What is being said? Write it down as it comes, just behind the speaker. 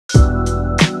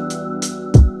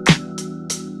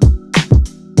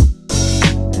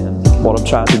what I'm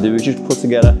trying to do is just put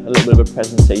together a little bit of a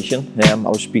presentation. I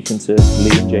was speaking to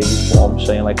Lee and Jay before,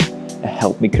 saying like, it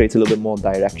helped me create a little bit more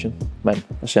direction when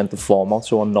I sent the form out,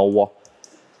 so I know what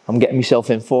I'm getting myself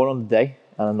in for on the day,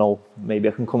 and I know maybe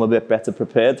I can come a bit better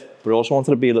prepared. But I also wanted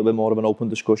to be a little bit more of an open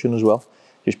discussion as well,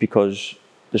 just because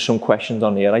there's some questions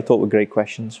on here I thought were great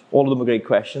questions. All of them were great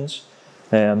questions,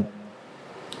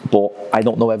 but I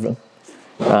don't know everything,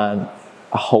 and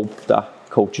I hope that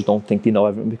coaches don't think they know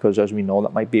everything, because as we know,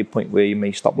 that might be a point where you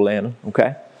may stop learning,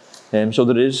 okay? So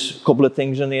there is a couple of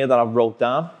things in here that I've wrote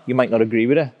down. You might not agree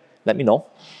with it. Let me know.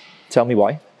 Tell me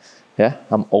why. Yeah,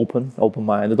 I'm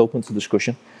open-minded, open to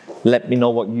discussion. Let me know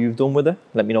what you've done with it.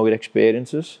 Let me know your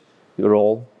experiences.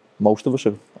 Most of us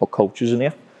are coaches in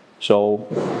here. So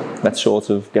let's sort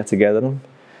of get together and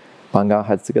bang our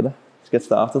heads together. Let's get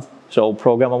started. So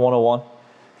Programming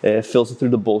 101, filter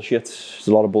through the bullshit. There's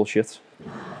a lot of bullshit.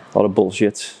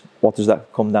 What does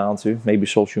that come down to? Maybe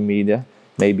social media,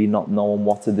 maybe not knowing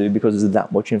what to do because there's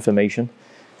that much information.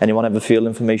 Anyone ever feel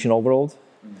information overload?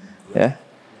 Yeah?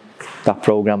 That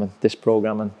programming, this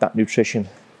programming, that nutrition,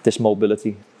 this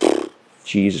mobility.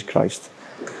 Jesus Christ.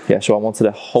 Yeah, so I wanted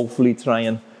to hopefully try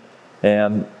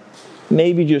and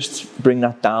maybe just bring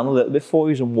that down a little bit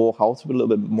for you and walk out with a little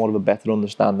bit more of a better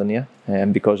understanding here.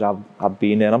 Because I've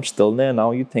been there, I'm still there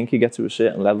now. You'd think you get to a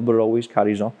certain level, but it always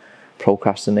carries on.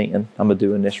 Procrastinating, am I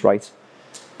doing this right?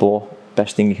 But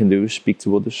best thing you can do is speak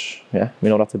to others. Yeah, we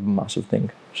know that's a massive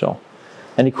thing. So,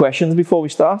 any questions before we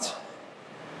start?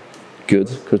 Good,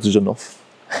 because there's enough.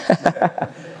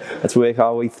 Let's work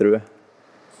our way through it.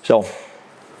 So,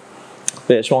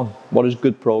 first one, what is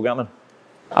good programming?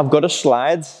 I've got a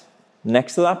slide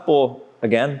next to that, but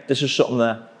again, this is something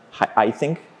that I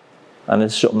think, and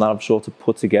it's something that I've sort of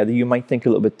put together. You might think a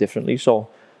little bit differently. So,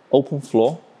 open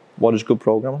floor, what is good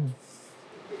programming?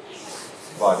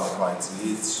 Client's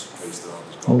needs based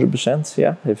on 100%,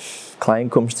 yeah. If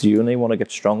client comes to you and they want to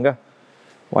get stronger,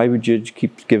 why would you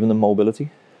keep giving them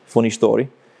mobility? Funny story,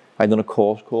 I done a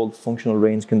course called Functional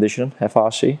Range Conditioning,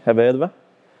 FRC. Have you heard of it?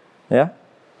 Yeah?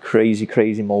 Crazy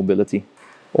mobility.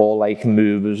 All like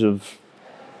movers of,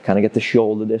 kind of get the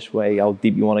shoulder this way, how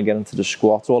deep you want to get into the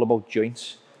squat, all about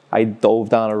joints. I dove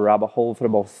down a rabbit hole for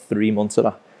about 3 months of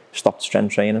that. Stopped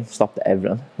strength training, stopped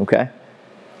everything, okay?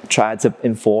 Tried to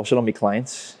enforce it on my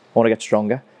clients. I want to get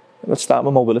stronger. Let's start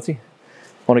with mobility. I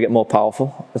want to get more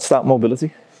powerful. Let's start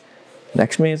mobility.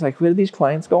 Next to me is like, where are these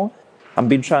clients going? I've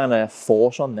been trying to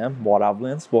force on them what I've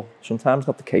learned, but sometimes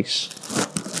not the case.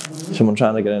 Someone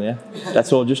trying to get in here.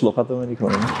 Let's all just look at them when you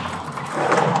come in.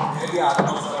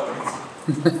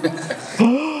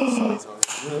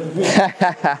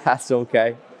 That's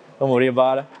okay. Don't worry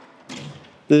about it.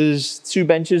 There's 2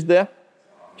 benches there.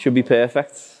 Should be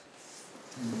perfect.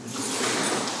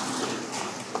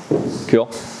 Cool.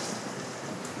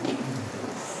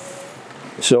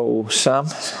 So Sam,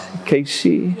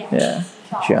 Casey, yeah,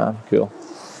 Jan, cool.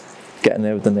 Getting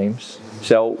there with the names.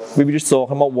 So we were just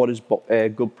talking about what is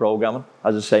good programming.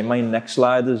 As I say, my next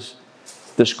slide is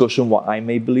discussing what I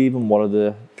may believe and what are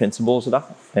the principles of that.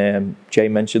 Jay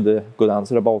mentioned the good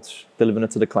answer about delivering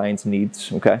it to the client's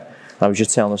needs, okay? I was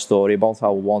just telling a story about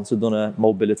how once I'd done a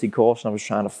mobility course and I was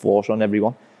trying to force on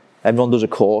everyone. Everyone does a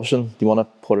course and you want to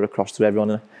put it across to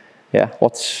everyone. Yeah,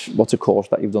 what's a course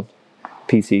that you've done?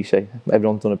 PT, say.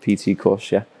 Everyone's done a PT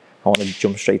course, yeah. I want to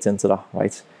jump straight into that,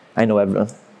 right? I know everything.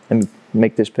 Let me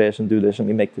make this person do this, let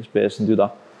me make this person do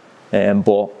that.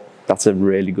 But that's a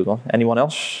really good one. Anyone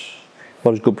else?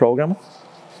 What is good programming?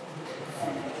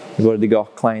 You've already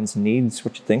got clients' needs,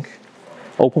 what do you think?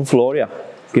 Open floor, yeah.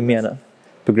 Give me anything.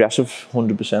 Progressive,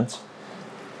 100%.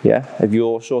 Yeah, if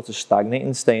you're sort of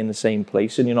stagnating, stay in the same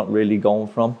place and you're not really going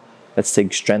from, let's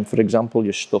take strength for example,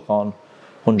 you're stuck on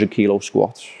 100 kilo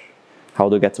squats. How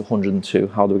do I get to 102?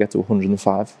 How do I get to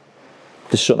 105?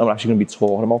 This is something I'm actually going to be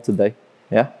talking about today.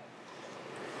 Yeah?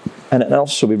 Anything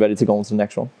else? So we're ready to go on to the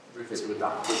next one.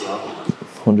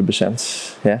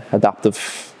 100%. Yeah, adaptive.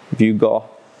 If you got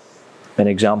an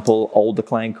example, older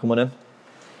client coming in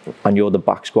and you're the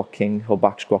back squat king or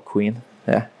back squat queen,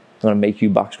 yeah, I'm going to make you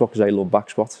back squat because I love back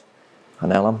squat.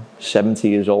 And now I'm 70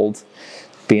 years old,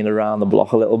 being around the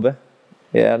block a little bit.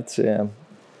 Yeah, it's, do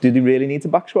they really need to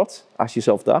back squat? Ask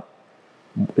yourself that.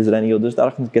 Is there any others that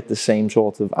I can get the same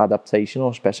sort of adaptation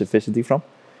or specificity from?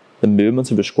 The movement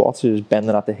of a squat is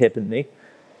bending at the hip and knee,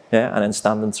 yeah, and then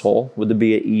standing tall. Would there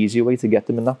be an easier way to get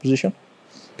them in that position?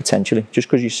 Potentially. Just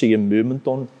because you see a movement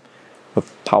done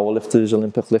with powerlifters,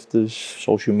 Olympic lifters,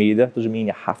 social media, doesn't mean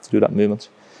you have to do that movement.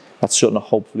 That's something to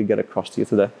hopefully get across to you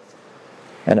today.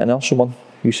 And then else, someone,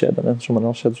 you said, and then someone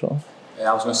else said something.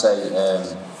 Yeah, I was going to say,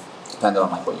 depending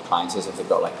on like what your client is, if they've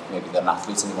got like maybe they're an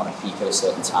athlete and they want to peak at a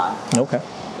certain time. Okay.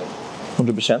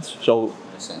 100%. So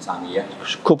At a certain time of year.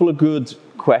 a couple of good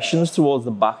questions towards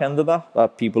the back end of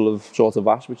that people have sort of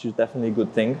asked, which is definitely a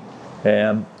good thing.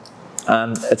 And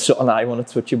it's something I want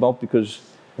to touch about because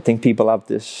I think people have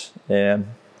this,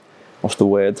 what's the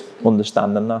word,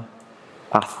 understanding that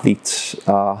athletes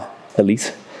are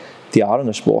elite. They are in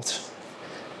the sport.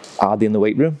 Are they in the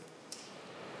weight room?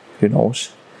 Who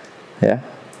knows? Yeah.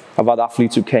 I've had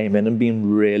athletes who came in and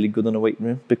been really good in the weight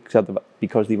room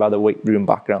because they've had a weight room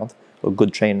background or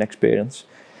good training experience.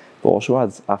 But also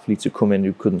had athletes who come in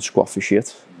who couldn't squat for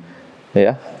shit.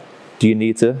 Yeah. Do you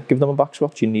need to give them a back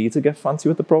squat? Do you need to get fancy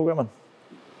with the programming?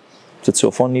 It's a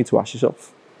tough one, you need to ask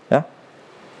yourself. Yeah.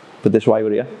 But this is why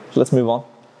we're here. So let's move on.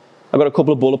 I've got a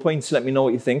couple of bullet points. Let me know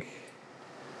what you think.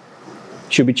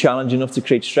 Should be challenging enough to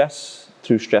create stress.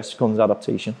 Through stress comes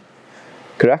adaptation.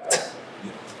 Correct?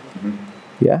 Mm-hmm.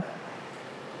 Yeah?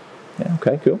 Yeah,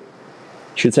 okay, cool.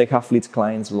 Should take athletes'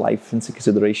 clients' life into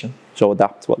consideration. So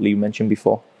adapt what Lee mentioned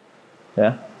before.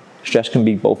 Yeah? Stress can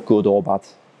be both good or bad.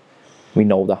 We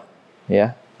know that.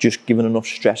 Yeah? Just giving enough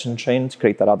stress in training to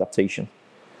create that adaptation.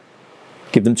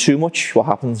 Give them too much, what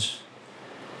happens?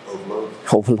 Overload.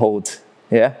 Overload.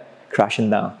 Yeah? Crashing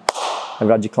down. Have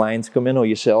you had your clients come in or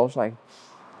yourselves like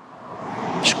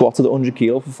squatted 100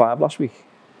 kilo for 5 last week?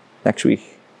 Next week,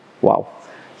 wow,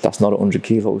 that's not 100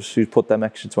 kilos. Who's put them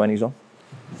extra 20s on?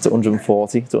 It's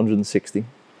 140, it's 160.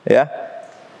 Yeah?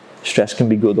 Stress can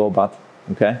be good or bad,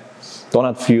 okay? Don't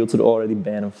add fuel to the already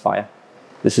burning fire.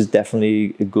 This is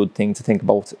definitely a good thing to think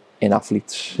about in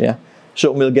athletes, yeah?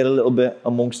 Something we'll get a little bit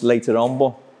amongst later on,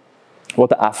 but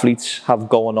what the athletes have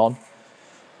going on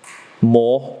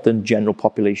more than general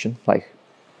population. Like,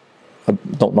 I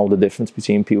don't know the difference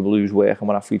between people who's working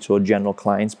with athletes or general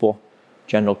clients, but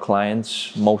general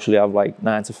clients mostly have like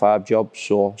 9 to 5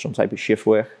 jobs or some type of shift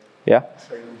work. Yeah?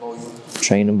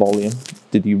 Training volume.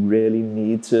 Did you really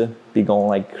need to be going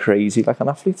like crazy like an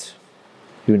athlete?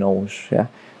 Who knows? Yeah.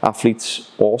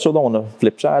 Athletes also, though, on the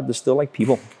flip side, they're still like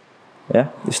people. Yeah.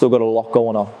 They still got a lot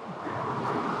going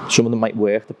on. Some of them might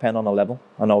work, depend on the level.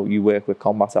 I know you work with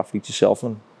combat athletes yourself,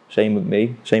 and same with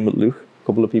me, same with Luke. A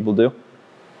couple of people do.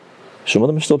 Some of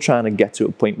them are still trying to get to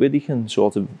a point where they can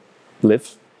sort of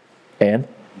live, earn.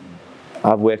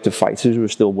 I've worked with fighters who are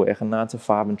still working 9 to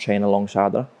 5 and train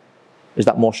alongside her. Is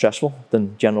that more stressful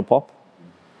than general pop?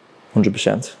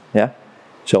 100%, yeah.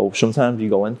 So sometimes you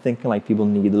go in thinking like people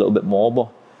need a little bit more, but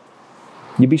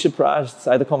you'd be surprised.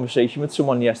 I had a conversation with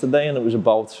someone yesterday and it was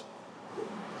about,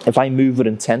 if I move with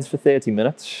intent for 30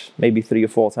 minutes, maybe 3 or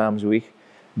 4 times a week,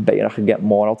 bet I could get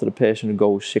more out of the person who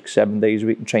goes 6-7 days a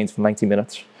week and trains for 90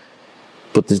 minutes.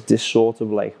 But there's this sort of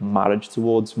like marriage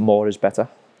towards more is better.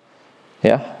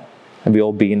 Yeah? Have we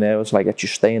all been there? It's like, let's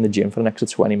just stay in the gym for an extra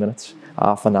 20 minutes,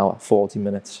 half an hour, 40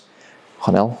 minutes.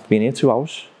 Oh hell, been here 2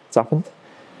 hours. It's happened.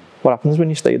 What happens when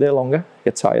you stay there longer?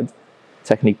 Get tired.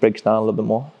 Technique breaks down a little bit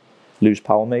more. Lose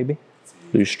power maybe.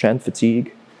 Lose strength,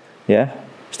 fatigue. Yeah?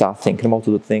 Start thinking about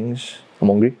other things. I'm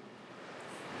hungry.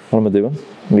 What am I doing?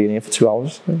 I'm being here for 2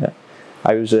 hours. Yeah.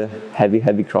 I was a heavy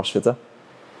CrossFitter.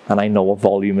 And I know what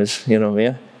volume is, you know what I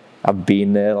mean? I've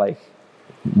been there like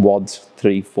WOD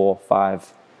 3, 4,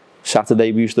 5.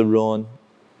 Saturday we used to run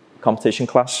competition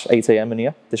class, 8 a.m. in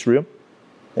here, this room.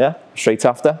 Yeah, straight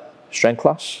after, strength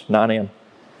class, 9 a.m.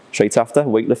 Straight after,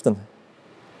 weightlifting,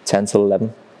 10 till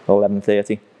 11,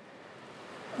 11:30.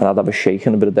 And I'd have a shake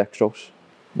and a bit of dextrose.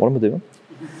 What am I doing?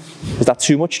 Is that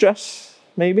too much stress?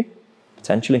 Maybe,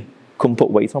 potentially. Couldn't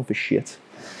put weight on for shit.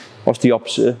 What's the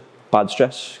opposite? Bad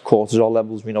stress, cortisol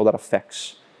levels. We know that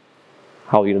affects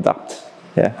how you adapt.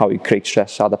 Yeah, how you create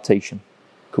stress, adaptation.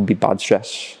 Could be bad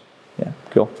stress. Yeah,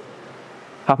 cool.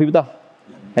 Happy with that?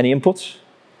 Any inputs?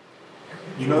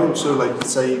 You know, so like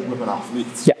say with an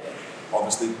athlete, yeah,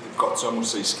 obviously they've got so much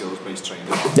say skills-based training,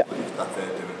 yeah, like that they're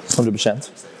doing. 100%.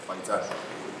 Fighter.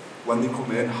 When they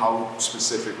come in, how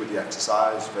specific with the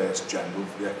exercise versus general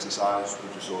for the exercise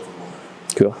would you sort of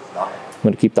look? Cool. I'm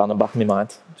going to keep that in the back of my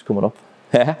mind. It's coming up.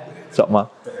 What's up,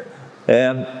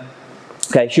 man?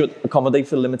 Okay, should accommodate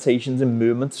for limitations in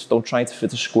movements. Don't try to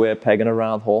fit a square peg in a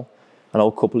round hole. I know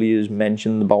a couple of you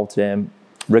mentioned about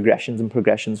regressions and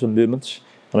progressions for movements.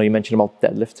 I know you mentioned about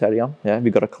deadlift, Terry on. Yeah,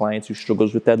 we've got a client who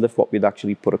struggles with deadlift, what we'd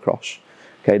actually put across.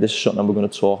 Okay, this is something we're going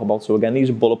to talk about. So again, these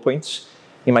are bullet points.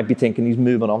 You might be thinking he's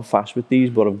moving on fast with these,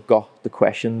 but I've got the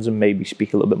questions and maybe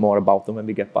speak a little bit more about them when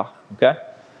we get back. Okay,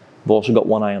 we've also got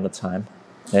one eye on the time.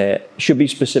 Should be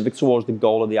specific towards the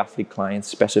goal of the athlete client,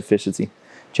 specificity.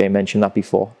 Jay mentioned that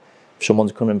before. If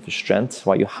someone's coming in for strength,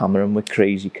 why you hammer them with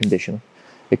crazy conditioning?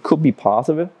 It could be part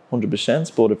of it,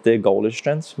 100%, but if their goal is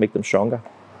strength, make them stronger.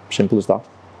 Simple as that.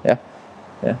 Yeah,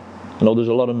 yeah. I know there's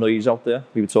a lot of noise out there.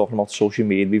 We were talking about social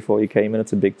media before you came in.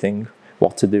 It's a big thing.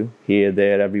 What to do here,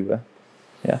 there, everywhere.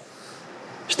 Yeah.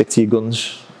 Stick to your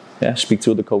guns. Yeah. Speak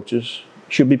to other coaches.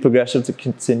 Should be progressive to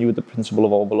continue with the principle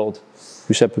of overload.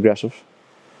 Who said progressive?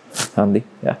 Andy.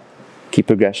 Yeah. Keep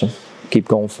progressing. Keep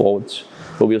going forwards.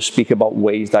 But we'll speak about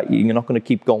ways that you're not going to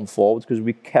keep going forwards because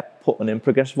we kept putting in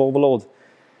progressive overload.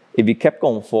 If you kept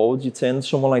going forwards, you turn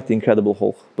someone like the Incredible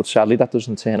Hulk. But sadly, that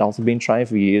doesn't turn out. I've been trying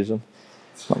for years, and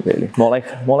not really. More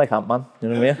like Ant-Man. You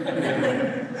know what I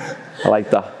mean? I like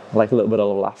that. I like a little bit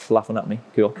of laughing at me.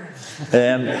 Cool.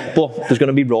 But there's going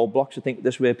to be roadblocks. I think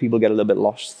this is where people get a little bit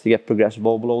lost. You get progressive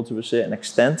overload to a certain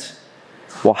extent.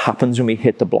 What happens when we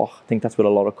hit the block? I think that's what a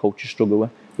lot of coaches struggle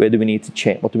with. Where do we need to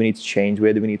change? What do we need to change?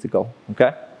 Where do we need to go?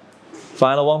 Okay.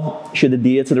 Final one, should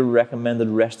adhere to the recommended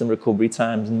rest and recovery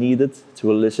times needed to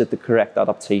elicit the correct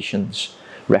adaptations.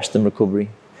 Rest and recovery.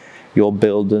 You're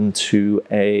building to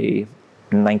a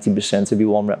 90% of your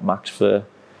 1 rep max for,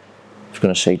 I was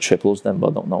going to say triples then, but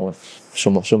I don't know if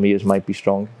some of yours might be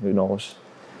strong, who knows.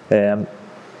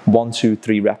 1, 2,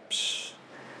 3 reps.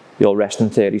 You'll rest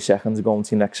in 30 seconds, going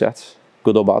to your next set.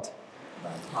 Good or bad?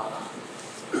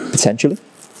 Potentially.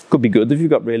 Could be good if you've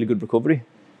got really good recovery.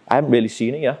 I haven't really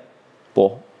seen it yet.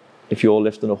 But if you're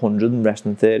lifting 100 and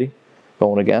resting 30,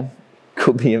 going again,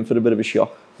 could be in for a bit of a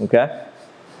shock, okay?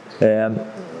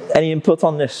 Any input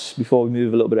on this before we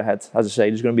move a little bit ahead? As I say,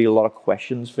 there's going to be a lot of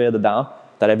questions further down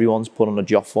that everyone's put on a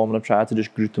jot form, and I've tried to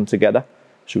just group them together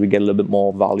so we get a little bit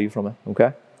more value from it,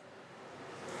 okay?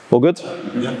 All good?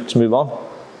 Yeah. Let's move on.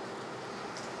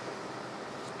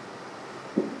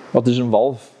 What does it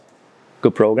involve?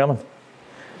 Good programming.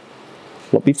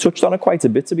 Well, we've touched on it quite a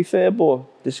bit, to be fair, but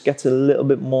this gets a little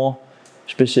bit more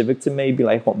specific to maybe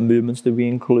like what movements do we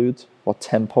include, what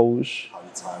tempos. How you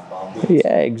time bound it.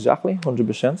 Yeah, exactly,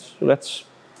 100%. So let's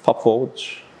pop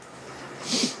forwards.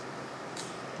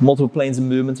 Multiple planes of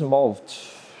movement involved.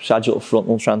 Sagittal,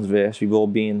 frontal, transverse. We've all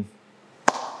been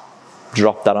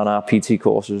dropped that on our PT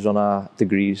courses, on our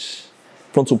degrees.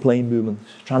 Frontal plane movement,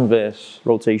 transverse,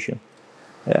 rotation.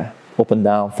 Yeah, up and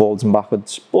down, forwards and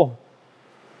backwards. But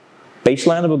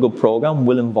baseline of a good program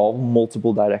will involve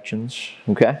multiple directions,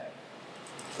 okay?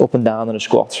 Up and down in a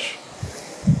squat.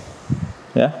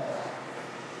 Yeah?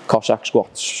 Cossack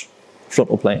squats,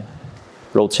 frontal plane,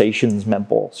 rotations, med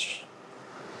balls.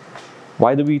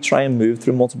 Why do we try and move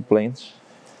through multiple planes?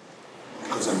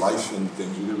 Because in life and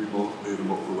things, we do moving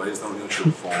multiple ways, don't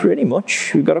we? Pretty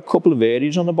much. We've got a couple of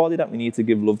areas on the body that we need to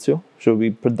give love to. So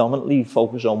we predominantly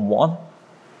focus on one.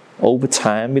 Over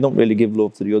time, we don't really give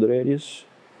love to the other areas.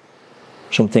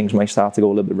 Some things might start to go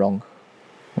a little bit wrong,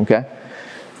 okay?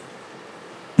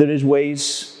 There is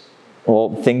ways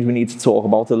or things we need to talk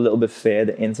about a little bit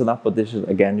further into that, but this is,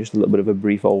 again, just a little bit of a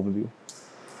brief overview.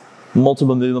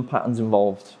 Multiple movement patterns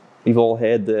involved. You've all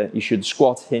heard that you should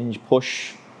squat, hinge,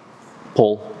 push,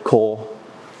 pull, core,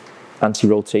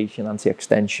 anti-rotation,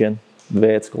 anti-extension,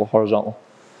 vertical, horizontal.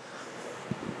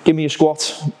 Give me a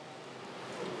squat.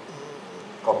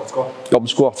 Goblet squat. Goblet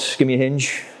squat. Give me a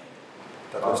hinge.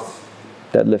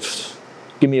 Deadlift.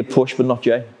 Give me a push, but not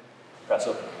J. Press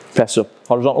up. Press up.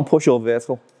 Horizontal push or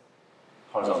vertical?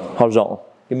 Horizontal. Horizontal.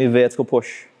 Give me a vertical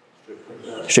push.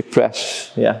 Strict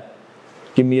press. Yeah.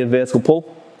 Give me a vertical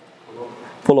pull.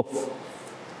 Pull up.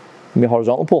 Give me a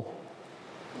horizontal pull.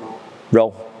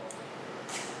 Row.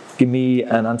 Give me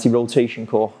an anti-rotation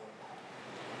core.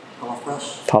 Pull-off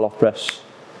press. Pull-off press.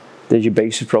 There's your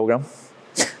basic program.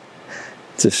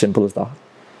 It's as simple as that.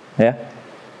 Yeah.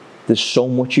 There's so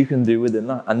much you can do within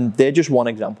that, and they're just one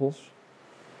examples.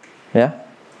 Yeah.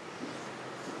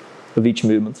 Of each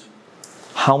movement.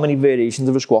 How many variations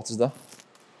of a squat is there?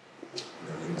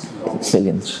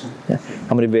 Millions. Yeah.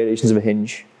 How many variations of a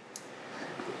hinge?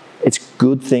 It's a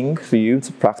good thing for you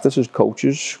to practice as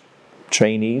coaches,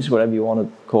 trainees, whatever you want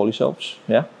to call yourselves.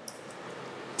 Yeah.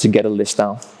 To get a list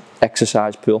down.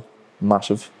 Exercise pool,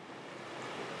 massive.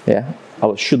 Yeah.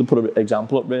 I should have put an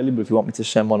example up really, but if you want me to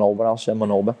send one over, I'll send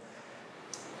one over.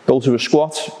 Go to a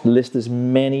squat, list as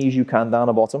many as you can down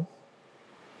the bottom.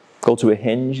 Go to a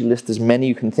hinge, list as many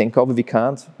you can think of. If you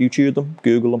can't, YouTube them,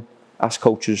 Google them, ask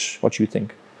coaches what you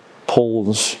think.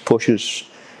 Pulls, pushes,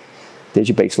 there's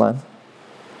your baseline.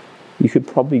 You could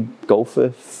probably go for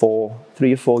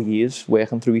 3 or 4 years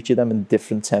working through each of them in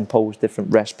different tempos,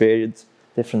 different rest periods,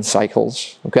 different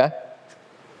cycles, okay?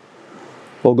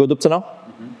 All good up to now?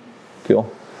 Mm-hmm.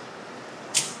 Cool.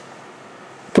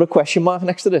 Put a question mark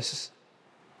next to this.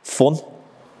 Fun.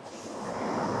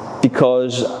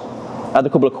 Because I had a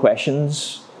couple of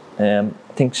questions. I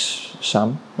think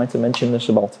Sam might have mentioned this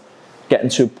about getting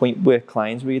to a point where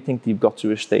clients where you think you've got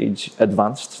to a stage,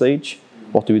 advanced stage,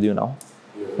 what do we do now?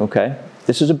 Okay,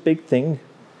 this is a big thing.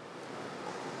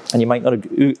 And you might not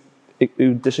agree,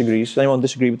 who disagrees? Does anyone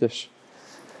disagree with this?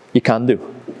 You can do.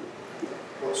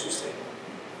 What's your saying?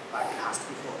 Like it has to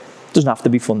be fun. Doesn't have to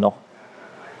be fun, no.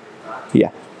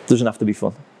 Yeah, doesn't have to be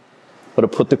fun. But I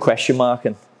put the question mark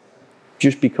in,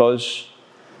 just because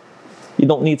you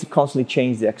don't need to constantly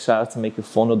change the exercise to make it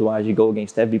fun, otherwise you go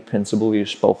against every principle you've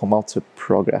spoken about to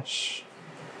progress.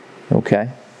 Okay?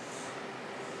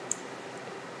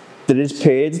 There is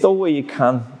periods though where you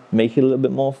can make it a little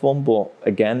bit more fun, but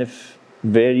again, if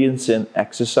variance in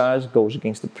exercise goes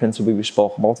against the principle we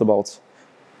spoke about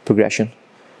progression,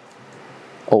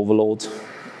 overload,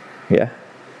 yeah,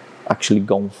 actually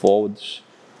going forwards.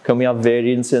 Can we have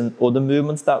variance in other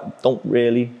movements that don't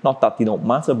really, not that they don't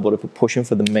matter, but if we're pushing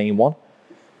for the main one,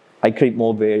 I create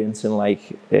more variance in like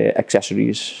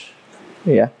accessories,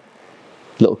 yeah,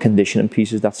 little conditioning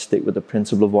pieces that stick with the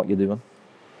principle of what you're doing,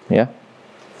 yeah,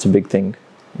 it's a big thing,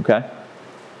 okay,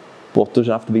 but does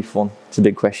it have to be fun? It's a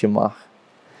big question mark.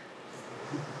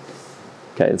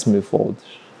 Okay, let's move forward.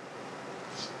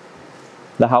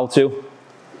 The how-to.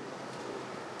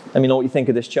 Let me know what you think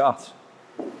of this chart.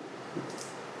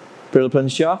 Brilliant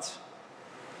plunge chart.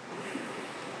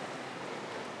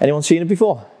 Anyone seen it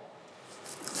before?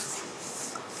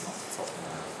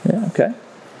 Yeah, okay.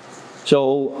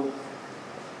 So,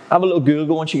 have a little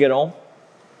Google once you get home.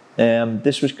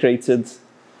 This was created,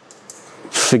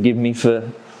 forgive me for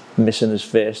missing his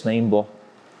first name, but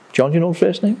John, do you know his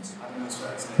first name? I don't know his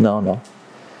first name. No,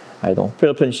 I don't.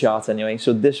 Brilliant plunge chart anyway.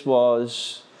 So this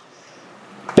was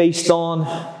based on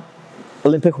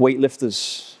Olympic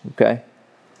weightlifters, okay?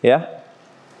 Yeah?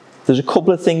 There's a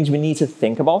couple of things we need to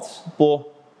think about, but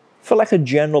for like a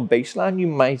general baseline, you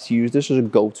might use this as a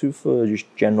go-to for just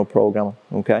general programming,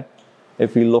 okay?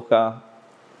 If we look at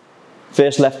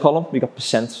first left column, we got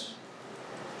percent.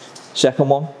 Second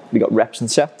one, we got reps and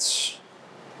sets.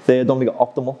 Third one, we got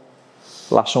optimal.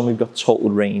 Last one, we've got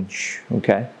total range,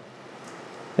 okay?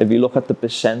 If you look at the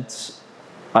percent,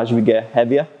 as we get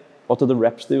heavier, what do the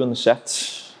reps do and the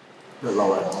sets? The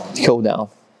lower. Go down.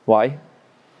 Why?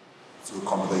 To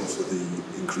accommodate for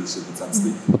the increase in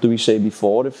intensity. What do we say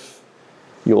before? If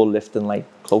you're lifting like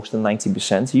close to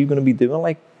 90%, are you going to be doing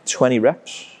like 20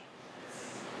 reps?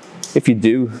 If you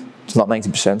do, it's not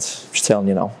 90%. Just telling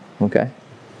you now. Okay?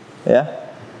 Yeah?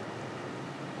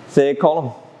 Third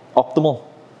column, optimal.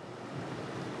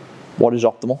 What is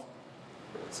optimal?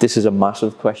 This is a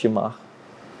massive question mark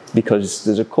because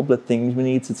there's a couple of things we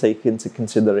need to take into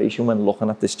consideration when looking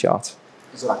at this chart.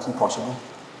 Is it actually possible?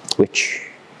 Which?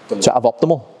 To have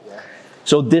optimal? Yeah.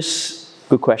 So this,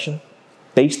 good question.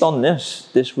 Based on this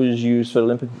was used for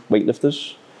Olympic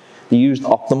weightlifters. They used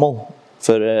optimal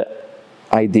for the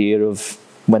idea of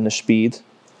when the speed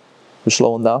was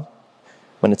slowing down,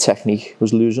 when the technique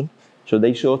was losing. So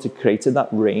they sort of created that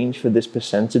range for this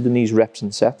percentage in these reps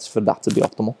and sets for that to be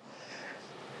optimal.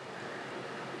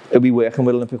 Are we working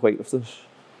with Olympic weightlifters?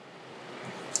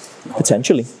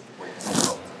 Potentially.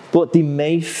 But they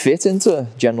may fit into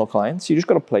general clients. You just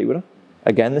got to play with it.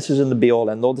 Again, this isn't the be-all,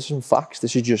 end-all. This isn't facts.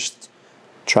 This is just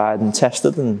tried and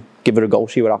tested and give it a go,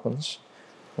 see what happens.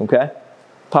 Okay?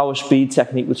 Power speed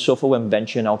technique would suffer when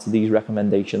venturing out of these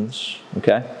recommendations.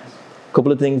 Okay? A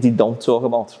couple of things they don't talk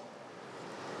about.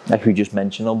 Like we just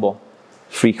mentioned, but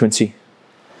frequency.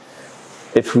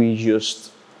 If we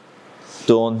just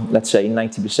done, let's say,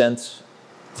 90%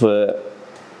 for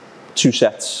 2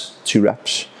 sets, 2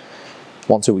 reps,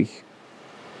 once a week,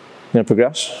 you going to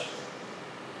progress?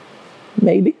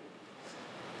 Maybe.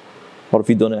 What if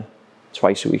you've done it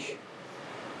twice a week?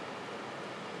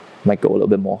 Might go a little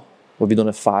bit more. What if you've done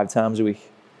it 5 times a week?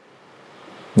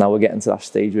 Now we're getting to that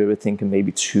stage where we're thinking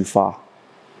maybe too far.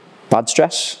 Bad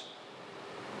stress?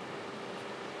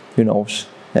 Who knows?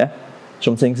 Yeah?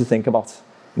 Some things to think about.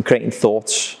 And creating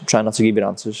thoughts, trying not to give you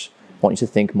answers. I want you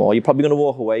to think more. You're probably going to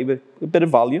walk away with a bit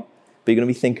of value, but you're going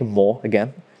to be thinking more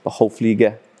again. But hopefully you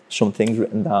get some things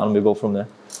written down and we'll go from there.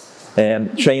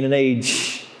 Training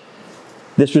age.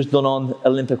 This was done on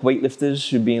Olympic weightlifters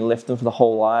who've been lifting for their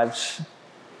whole lives.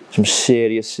 Some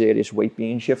serious weight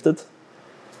being shifted.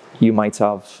 You might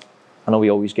have, I know he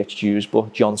always gets used,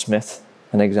 but John Smith,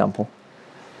 an example.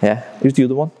 Yeah, who's the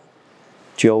other one?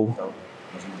 Joe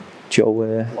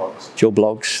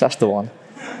Blogs, that's the one.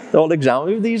 They're all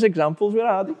examples. These examples, where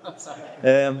are they?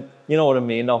 You know what I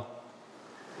mean, no.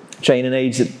 Training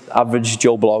age, average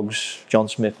Joe Blogs, John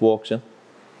Smith walks in.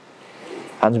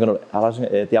 They haven't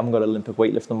got an Olympic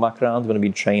weightlifting background, they're going to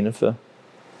be training for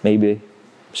maybe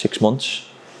 6 months.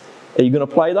 Are you going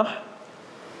to apply that?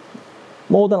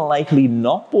 More than likely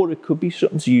not, but it could be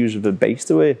something to use with a base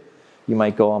to where you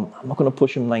might go, I'm not going to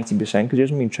push him 90% because he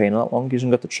hasn't been training that long, he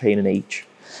hasn't got the training age.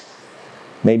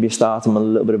 Maybe start him a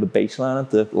little bit of a baseline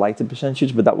at the lighter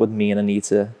percentage, but that would mean I need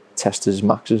to test his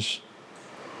maxes.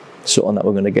 Something that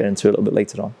we're going to get into a little bit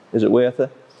later on. Is it worth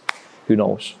it? Who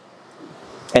knows?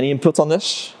 Any input on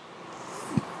this?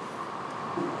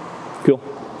 Cool.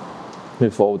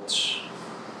 Move forward.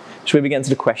 Should we get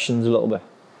into the questions a little bit?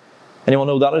 Anyone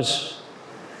know who that is?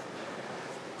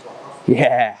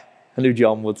 Yeah, I knew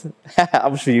John would.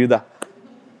 That was for you, that.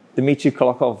 Dmitry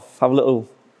Kolokov. Have a little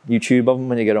YouTube of him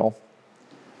when you get home.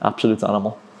 Absolute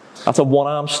animal. That's a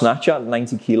one-arm snatch at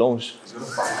 90 kilos. He's got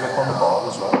a back grip on the bar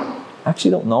as well. I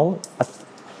actually don't know.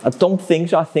 I don't think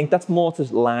so. I think that's more to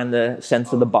line the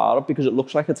centre of the bar up because it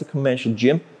looks like it's a commercial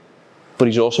gym. But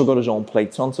he's also got his own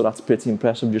plates on, so that's pretty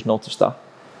impressive. Just noticed that.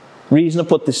 Reason I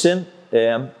put this in,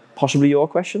 possibly your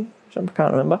question. I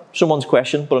can't remember. Someone's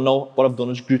question, but I know what I've done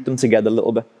is group them together a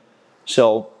little bit.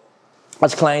 So,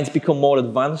 as clients become more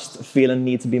advanced, I feel I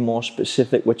need to be more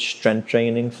specific with strength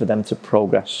training for them to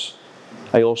progress.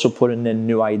 I also put in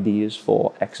new ideas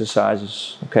for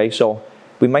exercises. Okay, so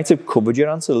we might have covered your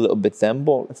answer a little bit then,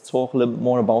 but let's talk a little bit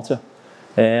more about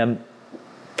it.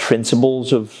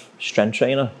 Principles of strength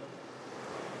training.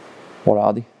 What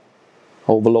are they?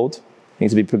 Overload.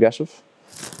 Needs to be progressive.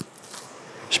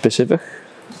 Specific.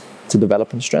 To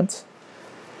developing strength.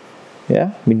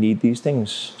 Yeah, we need these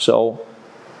things. So,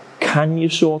 can you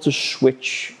sort of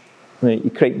switch, you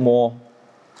create more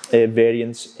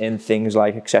variance in things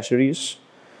like accessories?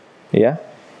 Yeah,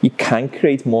 you can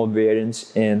create more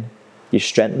variance in your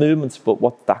strength movements, but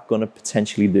what's that going to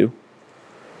potentially do?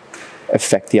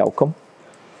 Affect the outcome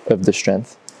of the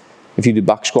strength. If you do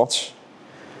back squats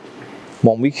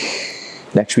 1 week,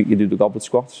 next week you do the goblet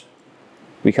squats,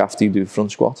 week after you do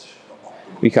front squats.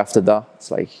 Week after that, it's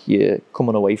like you're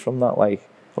coming away from that, like,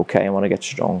 okay, I want to get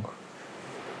strong.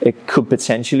 It could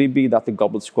potentially be that the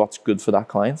goblet squat's good for that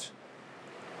client.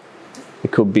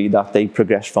 It could be that they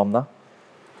progress from that.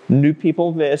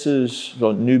 Newbies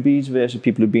versus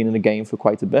people who've been in the game for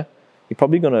quite a bit, you're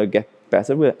probably going to get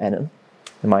better with anything.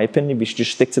 In my opinion, you should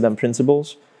just stick to them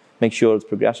principles, make sure it's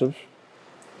progressive,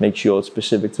 make sure it's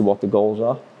specific to what the goals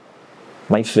are.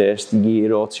 My first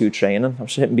year or two training, I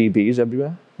was hitting BBs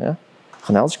everywhere, yeah.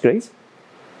 And that was great.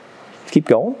 Keep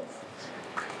going.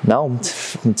 Now I'm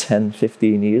 10,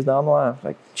 15 years down the line.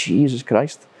 Like, Jesus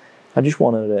Christ. I just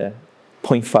wanted a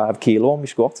 0.5 kilo on my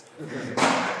squat.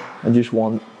 I just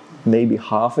want maybe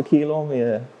half a kilo on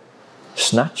my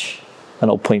snatch. I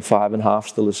know 0.5 and half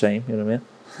still the same, you know what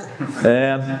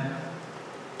I mean?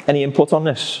 Any input on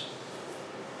this?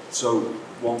 So,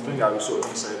 one thing I was sort of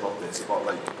going to say about this, about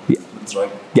like movements,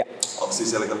 right? Yeah. Obviously,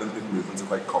 say like Olympic movements are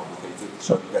quite complicated.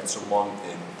 So if you get someone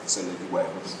in, say like you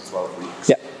work with for 12 weeks,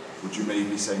 yeah. Would you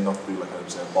maybe say not to do like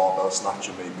a barbell snatch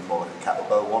or maybe more like a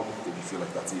kettlebell one if you feel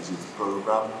like that's easier to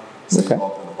program? Say okay.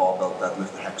 rather than a barbell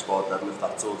deadlift, a hex bar deadlift,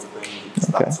 that sort of thing. It's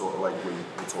that sort of like where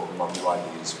you're talking about new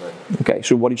ideas for. Okay,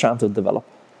 so what are you trying to develop?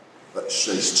 Let's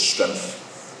say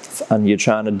strength. And you're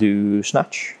trying to do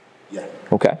snatch? Yeah.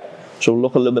 Okay. So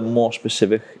look a little bit more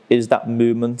specific. Is that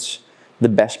movement the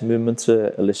best movement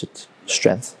to elicit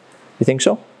strength? You think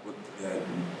so? Yeah,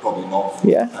 probably not.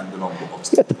 Yeah. Depending on what's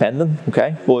depending.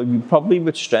 Okay. But probably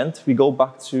with strength, we go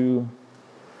back to.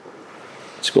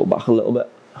 Let's go back a little bit.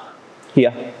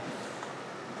 Here.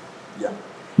 Yeah.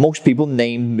 Most people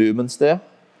name movements there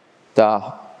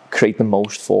that create the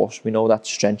most force. We know that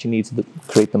strength, you need to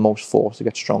create the most force to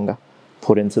get stronger.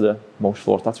 Put into the most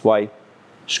force. That's why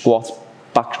squat,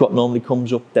 back squat normally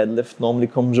comes up, deadlift normally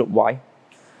comes up. Why?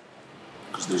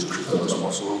 Because there's those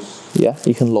muscles. Yeah,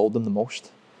 you can load them the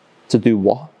most. To do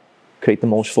what? Create the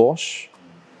most force.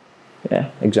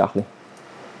 Yeah, exactly.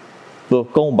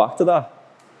 But going back to that,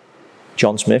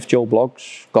 John Smith, Joe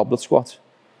Bloggs, goblet squat,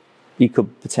 he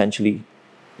could potentially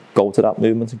go to that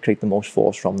movement and create the most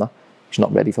force from that. He's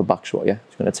not ready for back squat yet.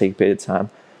 It's going to take a bit of time.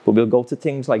 But we'll go to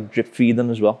things like drip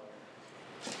feeding as well.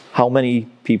 How many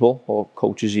people or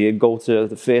coaches here go to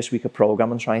the first week of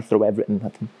program and try and throw everything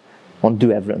at them? I want to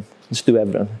do everything. Let's do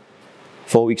everything.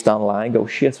 4 weeks down the line, go,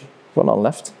 shit, what am I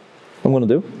left? What am I going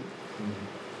to do?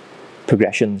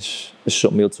 Progressions is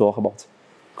something we'll talk about.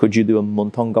 Could you do a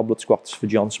month on goblet squats for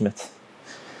John Smith?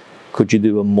 Could you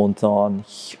do a month on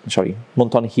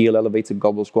heel elevated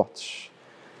goblet squats?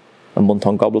 A month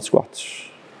on goblet squats?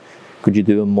 Could you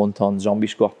do a month on zombie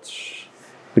squats?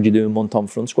 Could you do a month on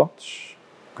front squats?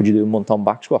 Could you do a month on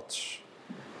back squats?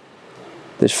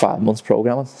 There's 5 months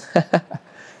programming.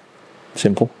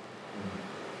 Simple.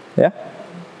 Yeah?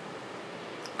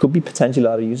 Could be potentially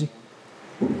that easy.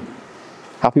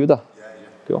 Happy with that? Yeah, yeah.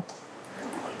 Cool.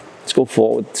 let's go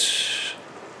forward.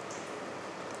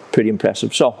 Pretty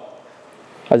impressive. So,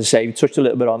 as I say, we touched a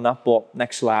little bit on that, but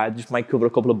next slide, just might cover a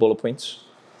couple of bullet points.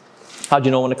 How do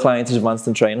you know when a client is advanced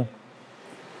in training?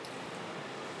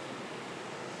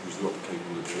 Usually what they're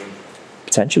capable of doing.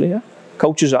 Potentially, yeah.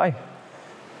 Coach's eye.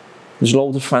 There's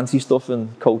loads of fancy stuff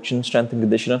in coaching, strength and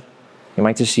conditioning. You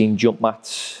might have seen jump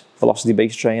mats,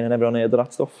 velocity-based training, everyone heard of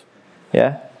that stuff.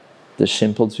 Yeah? There's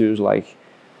simple tools like,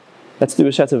 let's do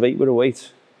a set of 8 with a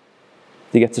weight.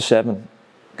 You get to 7.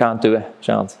 Can't do it,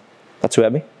 shan't. That's too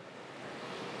heavy.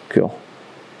 Cool.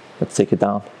 Let's take it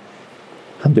down.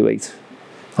 And do 8.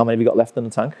 How many have you got left in the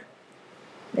tank?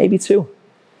 Maybe 2.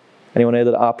 Anyone heard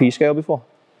of the RP scale before?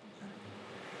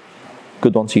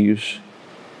 Good one to use,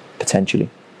 potentially.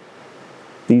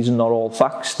 These are not all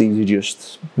facts, these are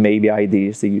just maybe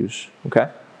ideas to use, okay?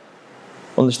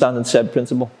 Understanding said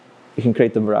principle, you can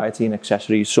create the variety in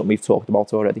accessories, something we've talked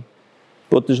about already.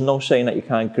 But there's no saying that you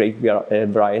can't create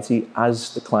variety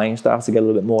as the client starts to get a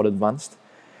little bit more advanced.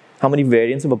 How many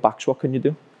variants of a back squat can you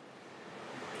do?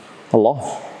 A lot.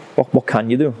 What can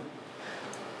you do?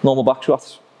 Normal back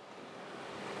squats.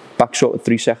 Back squat with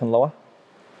 3-second lower.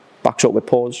 Back squat with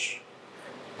pause.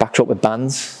 Back squat with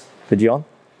bands for John.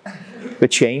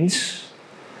 With chains.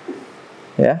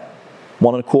 Yeah.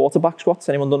 1 1/4 back squats.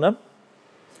 Anyone done them?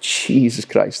 Jesus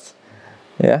Christ.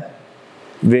 Yeah.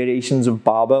 Variations of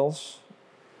barbells.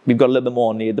 We've got a little bit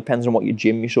more on here. It depends on what your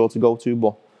gym you sort of go to,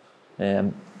 but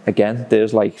again,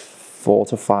 there's like 4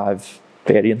 to 5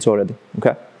 variants already.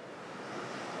 Okay.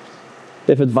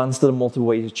 If advanced in multiple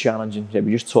ways is challenging, yeah,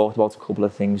 we just talked about a couple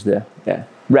of things there. Yeah.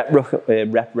 Rep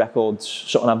records,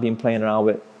 something I've been playing around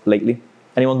with lately.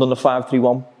 Anyone done the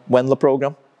 5-3-1 Wendler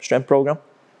program, strength program?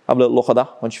 Have a little look at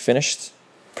that once you're finished.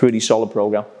 Pretty solid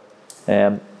program.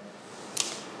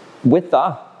 With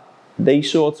that, they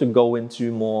sort of go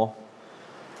into more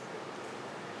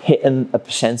hitting a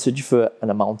percentage for an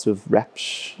amount of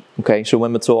reps. Okay, so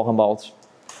when we're talking about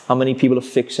how many people are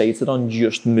fixated on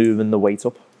just moving the weight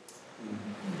up.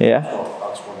 Yeah? Well,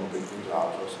 that's one of the big things I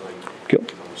was like, cool.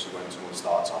 Obviously when someone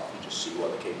starts off, you just see what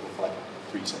they're capable of, like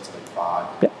 3 sets of like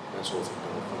 5, yeah. and sort of go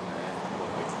from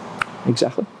there.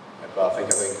 Exactly. Yeah, but I think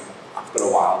after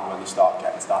a while, when you start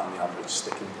getting to that and the average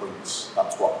sticking points,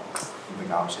 that's what I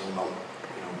think I was saying about,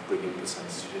 bringing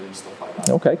percentages in and stuff like that.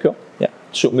 Okay, cool. Yeah,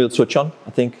 something we'll touch on. I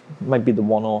think it might be the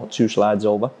 1 or 2 slides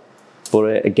over.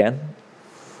 But again,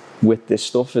 with this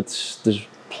stuff, there's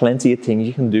plenty of things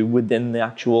you can do within the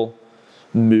actual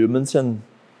movements and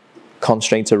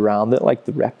constraints around it, like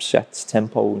the rep sets,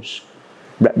 tempos,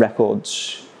 rep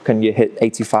records. Can you hit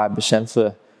 85%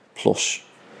 for plus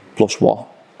what?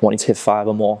 I want you to hit 5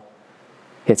 or more.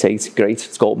 Hit 8, great,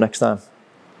 let's go up next time.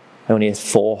 I only hit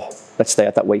 4, let's stay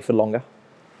at that weight for longer.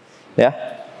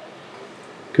 Yeah?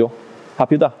 Cool.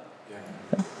 Happy with that?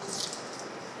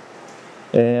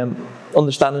 Yeah.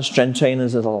 Understanding strength training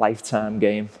is a lifetime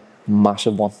game.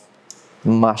 Massive one.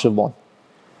 Massive one.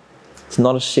 It's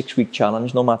not a 6-week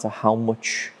challenge, no matter how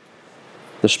much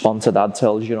the sponsored ad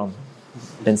tells you on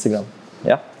Instagram.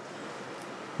 Yeah?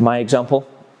 My example,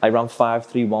 I ran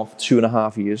 5-3-1 for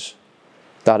 2.5 years.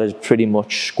 That is pretty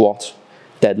much squat,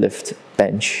 deadlift,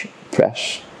 bench,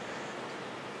 press.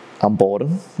 I'm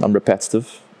boring, I'm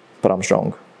repetitive, but I'm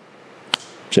strong.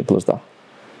 Simple as that.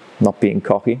 Not being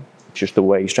cocky, just the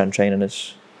way strength training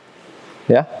is.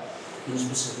 Yeah? Be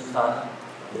specific,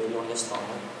 really on your stomach.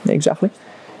 Exactly.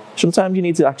 Sometimes you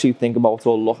need to actually think about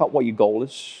or look at what your goal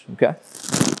is, okay?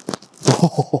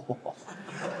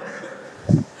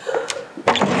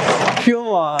 Come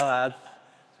on, lad.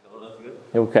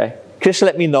 Okay. Chris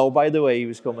let me know, by the way, he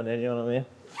was coming in, you know what I mean?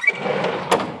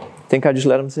 Think I just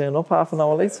let him turn up half an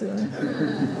hour later.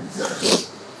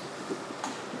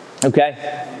 Okay.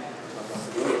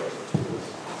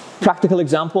 Practical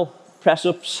example,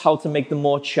 press-ups, how to make them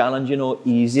more challenging or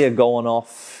easier going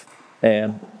off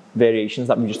variations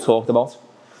that we just talked about.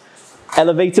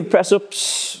 Elevated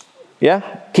press-ups, yeah,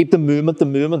 keep the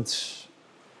movement.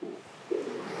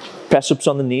 Press-ups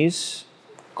on the knees,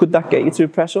 could that get you to a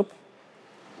press-up?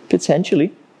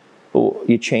 Potentially. But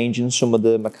you're changing some of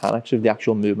the mechanics of the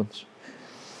actual movements.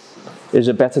 Is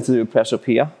it better to do a press up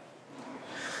here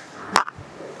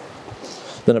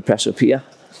than a press up here?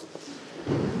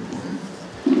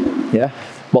 Yeah.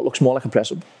 What looks more like a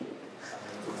press up?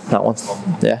 That one.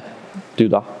 Yeah. Do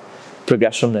that.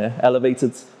 Progress from there.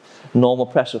 Elevated, normal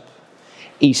press up,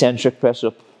 eccentric press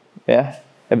up. Yeah.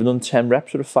 Ever done 10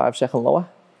 reps with a 5-second lower?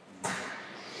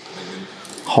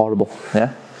 Horrible.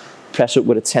 Yeah. Press up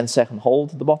with a 10-second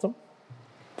hold at the bottom.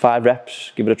 5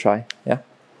 reps, give it a try, yeah?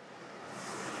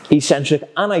 Eccentric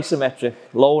and isometric,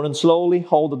 lower and slowly,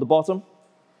 hold at the bottom.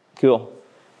 Cool.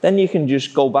 Then you can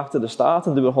just go back to the start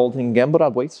and do the whole thing again, but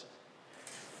add weight.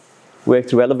 Work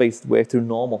through elevated, work through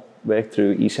normal, work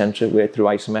through eccentric, work through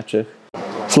isometric.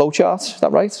 Flowchart, is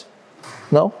that right?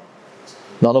 No?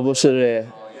 None of us are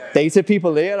data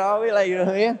people here, are we? Like, you know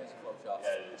what I mean?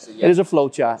 It is a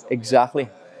flowchart, exactly.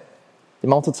 The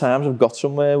amount of times I've got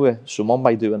somewhere with someone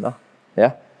by doing that,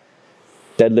 yeah?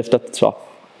 Deadlift at the top.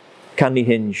 Can they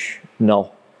hinge?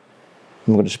 No.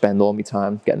 I'm going to spend all my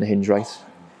time getting the hinge right.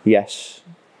 Yes.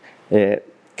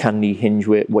 Can they hinge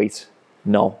with weight?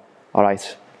 No. All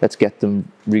right, let's get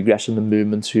them regressing the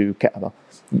movement to kettlebell.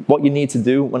 What you need to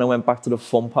do, when I went back to the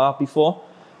fun part before,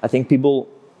 I think people,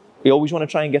 you always want to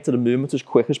try and get to the movement as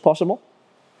quick as possible,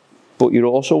 but you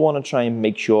also want to try and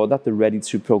make sure that they're ready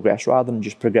to progress rather than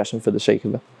just progressing for the sake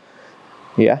of it.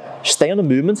 Yeah, stay on the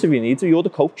movement if you need to. You're the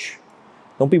coach.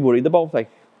 Don't be worried about like,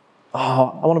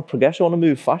 oh, I want to progress, I want to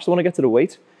move fast, I want to get to the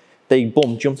weight. They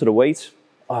jump to the weight,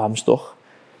 oh, I'm stuck.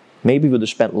 Maybe we would have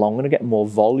spent longer to get more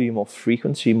volume, more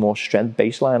frequency, more strength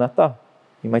baseline at that.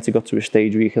 You might have got to a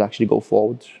stage where you could actually go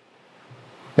forwards.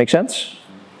 Make sense?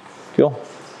 Cool.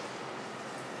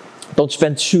 Don't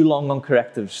spend too long on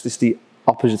correctives. This is the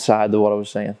opposite side of what I was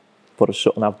saying, but it's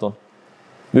something I've done.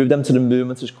 Move them to the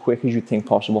movement as quick as you think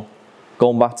possible.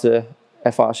 Going back to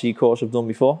FRC course I've done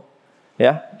before.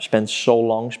 Yeah, spent so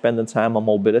long spending time on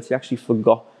mobility, actually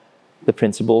forgot the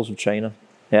principles of training.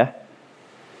 Yeah,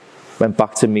 went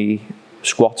back to me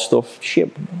squat stuff.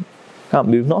 Shit, can't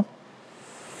move now.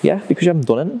 Yeah, because you haven't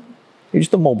done anything. You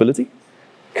just done mobility,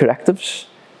 correctives.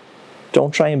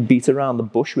 Don't try and beat around the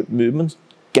bush with movements.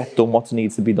 Get done what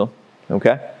needs to be done.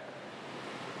 Okay,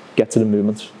 get to the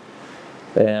movement.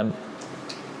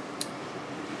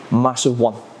 Massive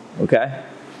one. Okay,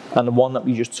 and the one that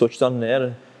we just touched on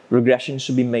there. Regression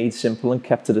should be made simple and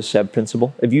kept to the SEB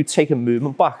principle. If you take a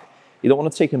movement back, you don't want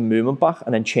to take a movement back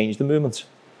and then change the movement.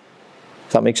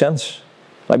 Does that make sense?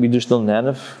 Like we just done then,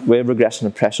 if we're regressing a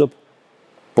press up,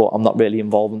 but I'm not really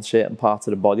involved in certain parts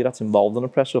of the body that's involved in a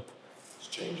press up.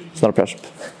 It's not a press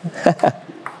up.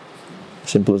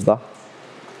 Simple as that.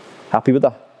 Happy with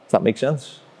that? Does that make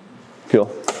sense? Cool.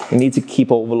 You need to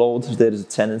keep overload. There is a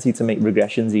tendency to make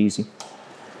regressions easy.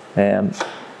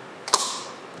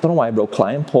 I don't know why I wrote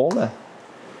client Paul there.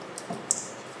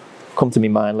 Come to me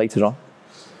mind later on.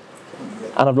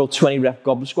 And I wrote 20 rep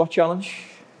goblet squat challenge.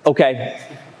 Okay,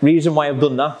 reason why I've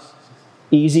done that.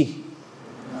 Easy.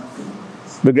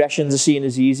 Regressions are seen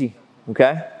as easy,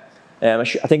 okay? I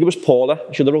think it was Paula.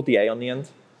 I should have wrote the A on the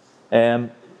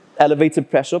end. Elevated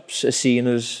press-ups are seen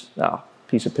as,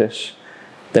 piece of piss.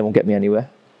 They won't get me anywhere.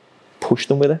 Push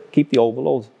them with it. Keep the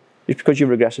overload. Just because you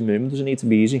regress a movement doesn't need to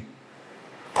be easy.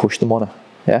 Push them on it.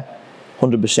 Yeah,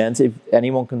 100%. If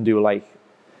anyone can do like,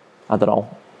 I don't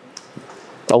know,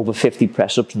 over 50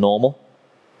 press-ups normal,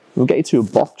 we'll get you to a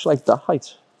box like that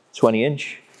height, 20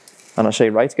 inch. And I say,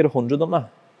 right, get 100 on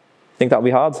that. Think that'll be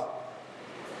hard?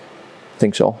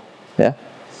 Think so, yeah.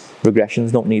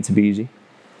 Regressions don't need to be easy.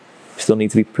 Still need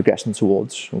to be progressing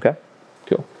towards, okay?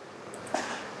 Cool.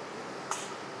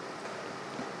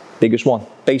 Biggest one,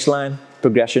 baseline,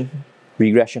 progression,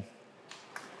 regression.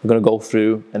 I'm gonna go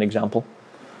through an example.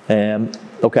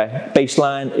 Okay,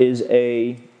 baseline is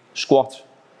a squat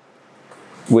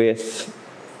with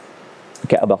a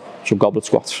kettlebell, so goblet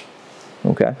squats.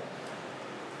 Okay,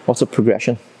 what's a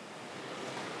progression?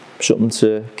 Something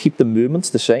to keep the movements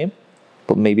the same,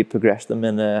 but maybe progress them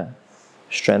in a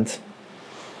strength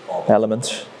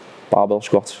element, barbell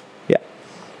squat. Yeah.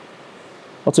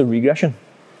 What's a regression?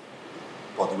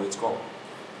 Bodyweight squat.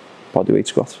 Bodyweight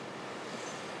squat.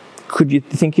 Could you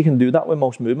think you can do that with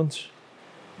most movements?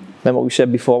 Remember what we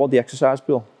said before about the exercise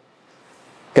pool?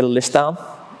 Get a list down.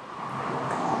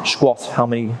 Squat, how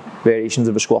many variations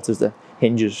of a squat is there?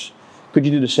 Hinges. Could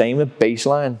you do the same with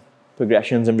baseline,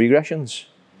 progressions and regressions?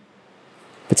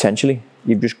 Potentially.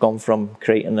 You've just gone from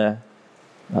creating a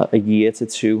year to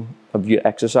two of your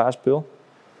exercise pool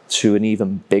to an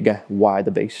even bigger,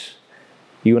 wider base.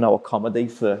 You now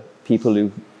accommodate for people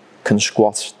who can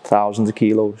squat thousands of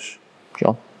kilos.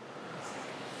 John?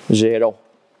 0.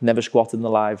 Never squatted in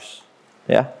their lives.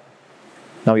 Yeah?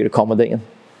 Now you're accommodating.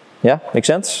 Yeah? Make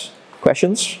sense?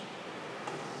 Questions?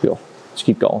 Cool. Let's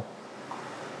keep going.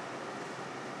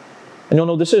 Anyone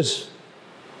know who this is?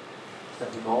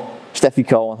 Steffi Cohen. Steffi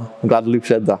Cohen. I'm glad Luke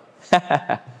said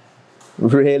that.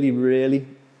 Really, really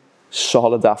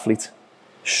solid athlete.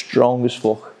 Strong as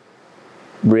fuck.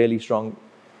 Really strong.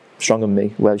 Stronger than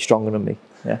me. Well, stronger than me.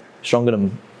 Yeah? Stronger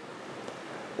than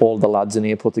all the lads in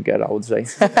here put together, I would say.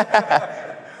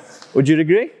 Would you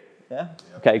agree? Yeah?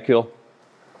 Okay, cool.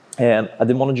 I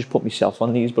didn't want to just put myself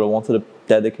on these, but I wanted to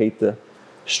dedicate the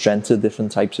strength to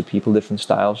different types of people, different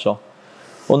styles. So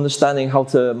Understanding how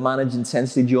to manage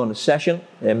intensity during a session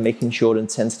and making sure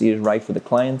intensity is right for the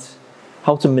client.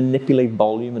 How to manipulate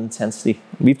volume and intensity.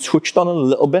 We've touched on it a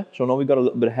little bit, so I know we got a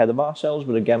little bit ahead of ourselves,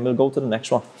 but again, we'll go to the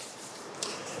next one.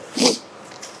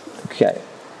 Okay.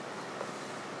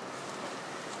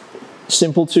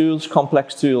 Simple tools,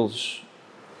 complex tools.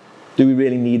 Do we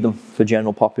really need them for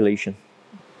general population?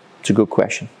 It's a good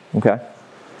question, okay?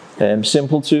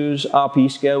 Simple tools,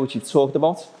 RP scale, which you've talked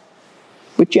about.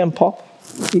 With Gen Pop,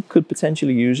 you could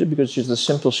potentially use it because it's just a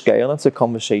simple scale. It's a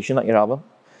conversation that you're having.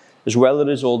 As well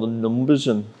as all the numbers,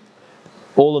 and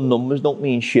all the numbers don't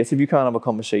mean shit if you can't have a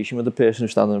conversation with the person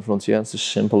who's standing in front of you. It's as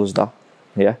simple as that,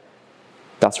 yeah?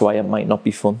 That's why it might not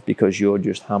be fun, because you're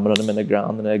just hammering them in the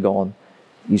ground and they're going,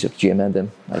 he's a gym head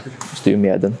in, like, just doing me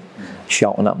head in,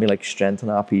 shouting at me like strength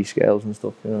and RP scales and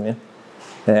stuff, you know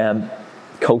what I mean?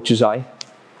 Coach's eye,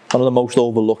 one of the most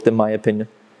overlooked in my opinion.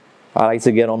 I like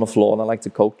to get on the floor and I like to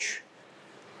coach.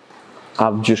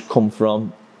 I've just come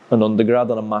from an undergrad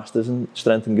and a master's in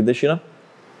strength and conditioning,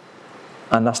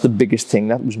 and that's the biggest thing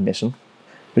that was missing,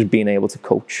 was being able to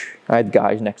coach. I had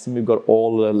guys next to me who've got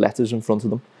all the letters in front of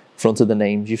them, front of the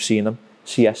names, you've seen them,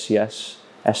 CSCS,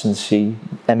 S&C,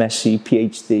 MSc,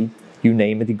 PhD, you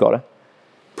name it, you got it.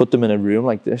 Put them in a room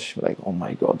like this, you're like, oh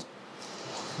my God.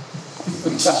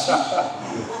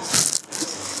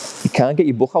 You can't get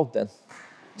your book out then.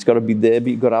 It's got to be there,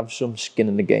 but you've got to have some skin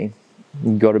in the game.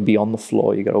 You've got to be on the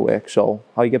floor, you've got to work. So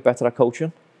how you get better at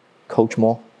coaching? Coach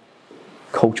more.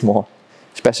 Coach more.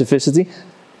 Specificity?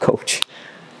 Coach.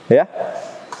 Yeah?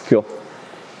 Cool.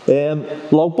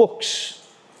 Logbooks.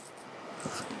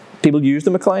 People use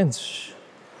them with clients.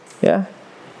 Yeah?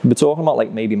 We're talking about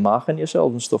like maybe marking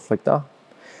yourself and stuff like that.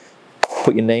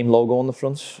 Put your name, logo on the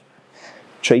front.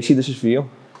 Tracy, this is for you.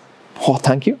 Oh,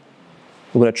 thank you.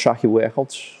 We're going to track your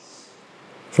workouts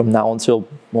from now until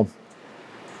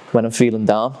when I'm feeling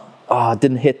down. Oh, I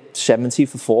didn't hit 70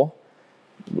 for 4.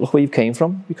 Look where you came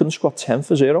from. You couldn't squat 10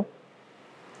 for 0.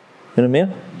 You know what I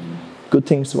mean? Good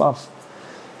things to have.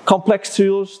 Complex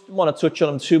tools, don't want to touch on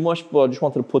them too much, but I just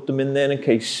wanted to put them in there in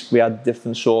case we had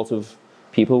different sort of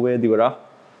people where they were at.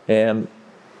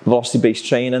 Velocity-based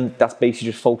training, that's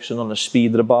basically just focusing on the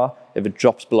speed of the bar. If it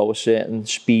drops below a certain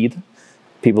speed,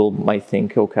 people might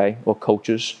think, okay, or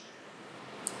coaches,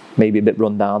 maybe a bit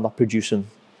run down, not producing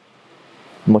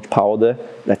much power there,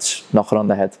 let's knock it on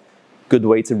the head. Good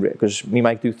way to, because we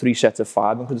might do 3 sets of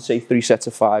 5, and could say 3 sets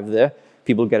of 5 there,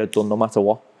 people get it done no matter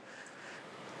what.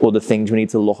 Other things we need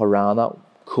to look around at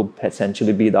could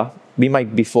potentially be that. We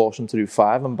might be forced them to do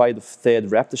 5, and by the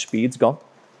 3rd rep, the speed's gone.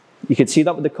 You can see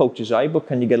that with the coach's eye, but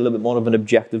can you get a little bit more of an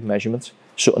objective measurement?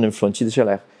 Something in front of you to say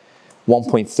like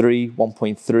 1.3,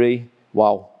 1.3,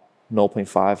 wow,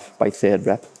 0.5 by 3rd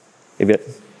rep.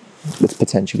 It's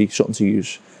potentially something to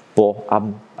use, but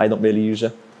I don't really use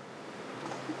it.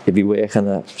 If you work in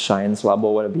a science lab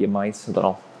or whatever you might, I don't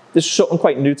know. This is something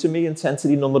quite new to me,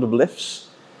 intensity, number of lifts.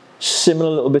 Similar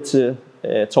a little bit to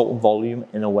total volume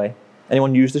in a way.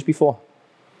 Anyone used this before?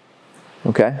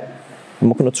 Okay. I'm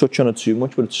not going to touch on it too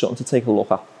much, but it's something to take a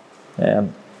look at.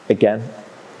 Again,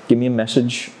 give me a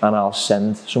message and I'll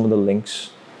send some of the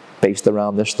links based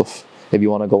around this stuff if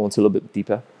you want to go into a little bit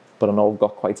deeper. But I know I've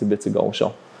got quite a bit to go,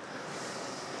 so.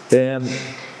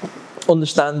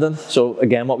 Understanding, so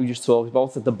again, what we just talked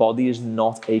about, that the body is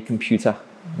not a computer,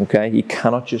 okay? You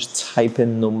cannot just type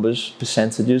in numbers,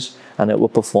 percentages, and it will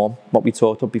perform. What we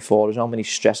talked about before is how many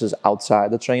stresses outside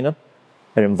the training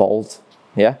are involved,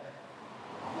 yeah?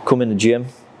 Come in the gym,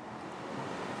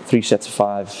 3 sets of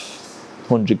 5,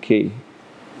 100 key.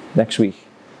 Next week,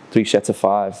 3 sets of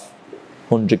 5,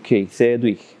 100 key. 3rd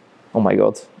week, oh my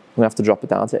God, I'm gonna have to drop it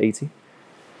down to 80.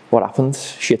 What happened?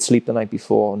 Shit sleep the night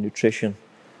before, nutrition,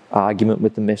 argument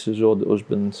with the missus or the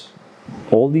husband.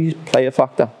 All these play a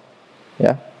factor,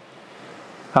 yeah?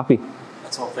 Happy?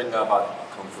 That's one thing I've had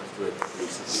conflict with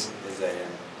recently is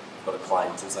I've got a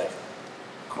client who's like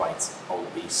quite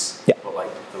obese, yeah, but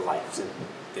like the life's in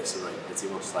disarray. Pretty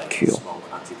much like cool. Smoke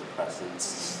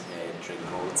antidepressants, drink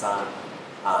all the time,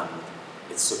 and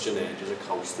it's such an urge as a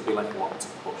coach to be like wanting to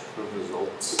push for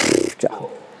results. Exactly.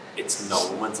 But it's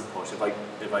knowing when to push. If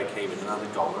I came in and had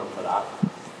a go for that,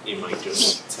 he might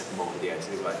just take him over the edge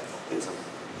and be like, there's something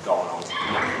going on.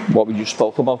 What we just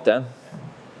spoke about then,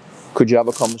 could you have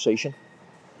a conversation?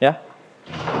 Yeah?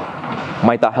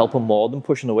 Might that help him more than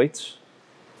pushing the weights?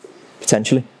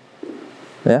 Potentially.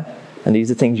 Yeah? And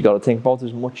these are things you got to think about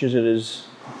as much as it is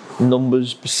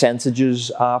numbers,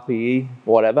 percentages, RPE,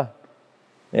 whatever.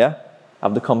 Yeah?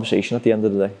 Have the conversation at the end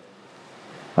of the day.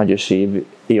 And just see if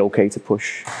you're okay to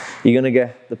push. You're going to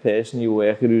get the person you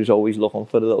work with who's always looking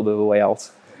for a little bit of a way out.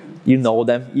 You know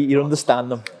them, you understand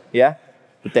them, yeah?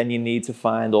 But then you need to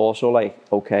find also like,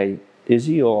 okay, is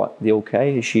he or are they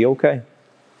okay? Is she okay?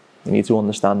 You need to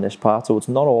understand this part. So it's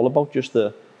not all about just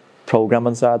the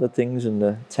programming side of things and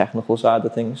the technical side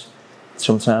of things.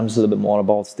 Sometimes it's a little bit more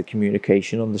about the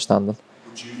communication, understanding.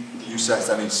 Do you set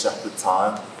any separate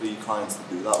time for your clients to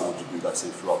do that, or would you do that, say,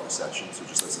 throughout the session? So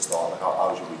just as a start, like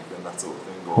how's your week been, that sort of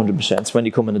thing? Or? 100%. When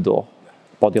you come in the door,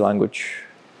 body language.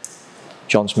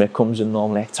 John Smith comes in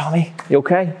normally, Tommy, you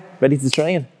okay? Ready to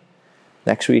train?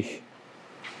 Next week,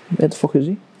 where the fuck is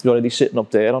he? He's already sitting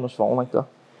up there on his phone like that.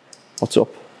 What's up?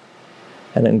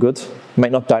 And then good. You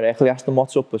might not directly ask them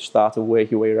what's up, but start to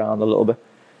work your way around a little bit.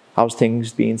 How's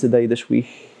things been today, this week?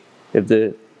 If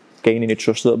they're gaining your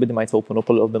trust a little bit, they might open up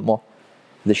a little bit more.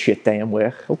 The shit day in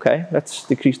work. Okay, let's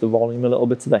decrease the volume a little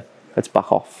bit today. Let's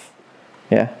back off.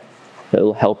 Yeah,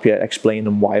 it'll help you. Explain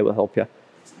them why it will help you.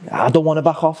 I don't want to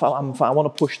back off. I want to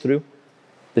push through.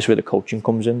 This is where the coaching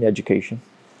comes in, the education.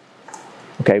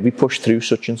 Okay, we push through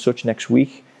such and such next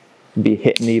week. Be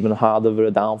hitting even harder for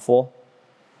a downfall.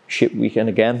 Shit weekend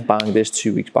again. Bang this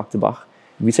 2 weeks back to back.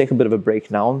 If we take a bit of a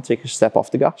break now and take a step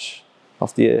off the gas,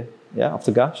 off the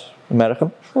gas,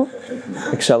 American,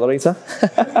 accelerator,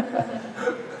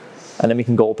 and then we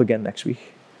can go up again next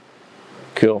week.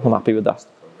 Cool, I'm happy with that.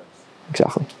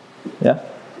 Exactly. Yeah.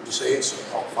 Would you say it's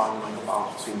about finding like a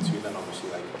balance between the two then, obviously,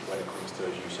 like when it comes to,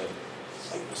 as you said,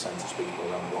 like the centre speech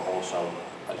program, but also,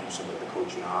 as you said, like the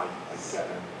coaching eye, like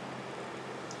getting,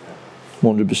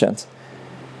 100%.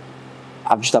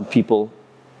 I've just had people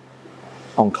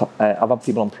on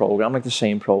program, like the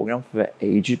same program for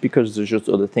ages, because there's just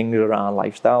other things around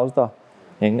lifestyles that.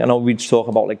 I know we talk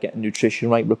about like getting nutrition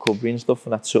right, recovery and stuff,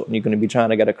 and that's something you're going to be trying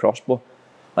to get across. But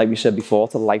like we said before,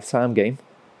 it's a lifetime game.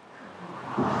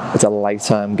 It's a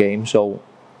lifetime game. So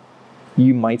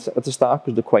you might at the start,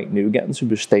 because they're quite new, getting to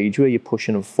the stage where you're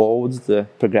pushing them forwards, the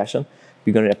progression.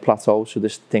 You're going to hit plateaus. So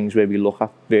there's things where we look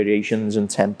at variations and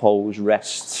tempos,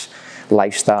 rests,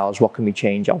 lifestyles. What can we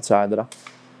change outside of that?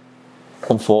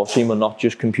 Unfortunately, we're not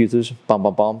just computers. Bam,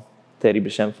 bam, bam.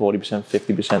 30%, 40%,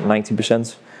 50%,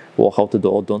 90%. Walk out the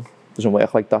door, done. Doesn't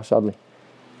work like that, sadly.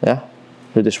 Yeah.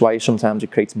 So this way, sometimes it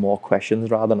creates more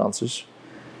questions rather than answers.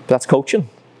 But that's coaching.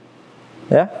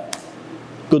 Yeah.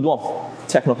 Good one.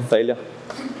 Technical failure.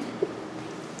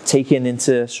 Taking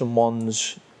into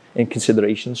in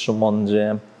consideration someone's,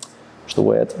 what's the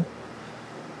word?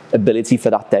 Ability for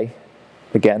that day.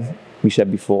 Again, we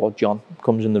said before, John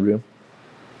comes in the room,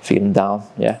 feeling down.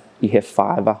 Yeah. He hit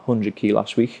 5 at 100 kg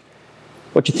last week.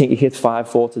 What do you think you hit 5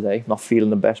 for today? Not feeling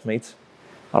the best, mate.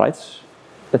 All right.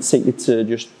 Let's take you to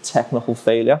just technical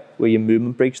failure, where your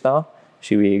movement breaks down.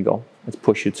 See where you go. Let's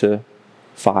push you to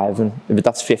 5, and if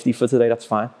that's 50 for today, that's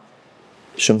fine.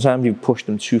 Sometimes you push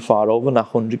them too far over, and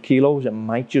that 100 kilos, it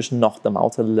might just knock them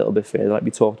out a little bit further, like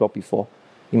we talked about before.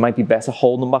 You might be better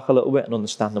holding them back a little bit and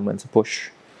understanding when to push.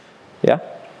 Yeah?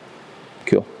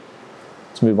 Cool.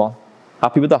 Let's move on.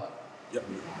 Happy with that? Yep.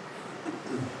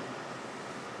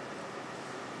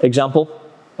 Example,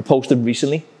 I posted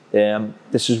recently.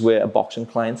 This is where a boxing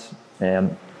client,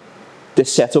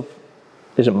 this setup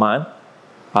isn't mine.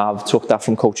 I've took that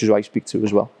from coaches who I speak to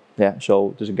as well. Yeah,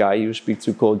 so there's a guy you speak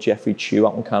to called Jeffrey Chu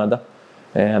out in Canada,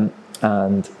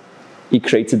 and he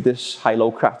created this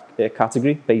high-low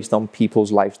category based on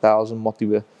people's lifestyles and what they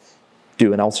were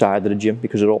doing outside of the gym,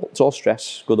 because it's all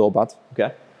stress, good or bad.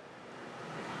 Okay.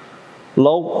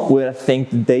 Low, where I think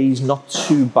the day's not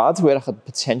too bad, where I could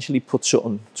potentially put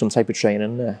some type of training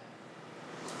in there.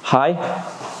 High,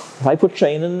 if I put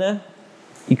training in there,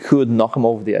 you could knock him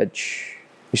over the edge.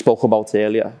 We spoke about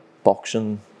earlier,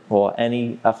 boxing or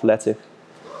any athletic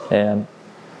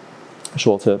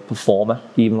sort of performer,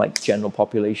 even like general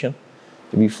population.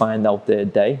 If you find out their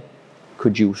day,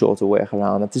 could you sort of work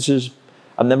around it?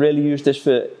 I've never really used this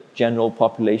for general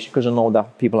population, because I know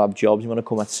that people have jobs, you want to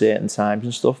come at certain times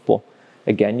and stuff, but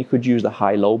again, you could use the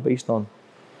high-low based on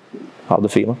how they're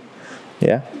feeling.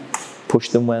 Yeah, push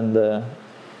them when they're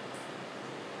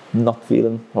not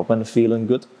feeling, or when they're feeling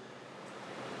good.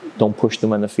 Don't push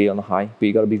them when they're feeling high, but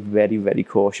you got to be very, very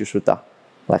cautious with that.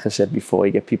 Like I said before,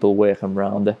 you get people working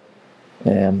around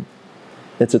it.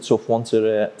 It's a tough one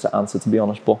to answer, to be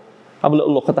honest, but have a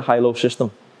little look at the high-low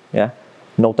system. Yeah,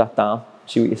 note that down,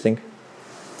 see what you think.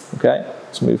 Okay,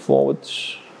 let's move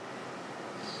forwards.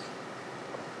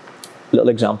 Little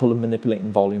example of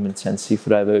manipulating volume and intensity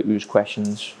for whose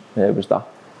questions was that.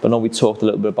 But I know we talked a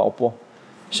little bit about, but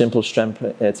simple strength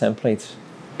template.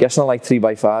 Guessing like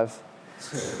 3x5.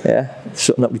 Yeah,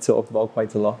 something that we talked about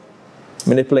quite a lot.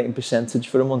 Manipulating percentage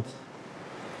for a month.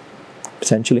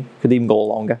 Potentially, could even go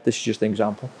longer. This is just an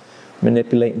example.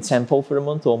 Manipulating tempo for a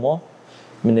month or more.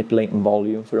 Manipulating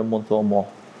volume for a month or more.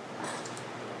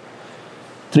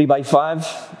 3x5,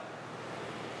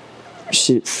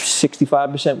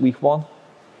 65% week 1,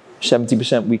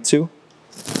 70% week 2,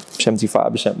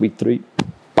 75% week 3,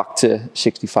 back to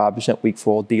 65% week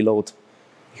 4, deload.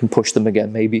 You can push them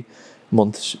again, maybe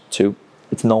month 2.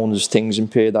 It's known as things in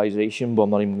periodization, but I'm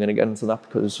not even going to get into that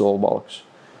because it's all bollocks.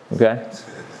 Okay?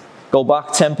 Go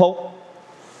back, tempo,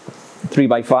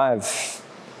 3x5,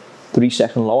 3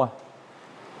 second lower.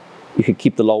 You could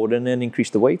keep the lower in and increase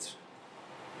the weight.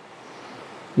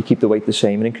 You keep the weight the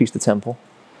same and increase the tempo.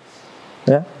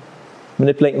 Yeah?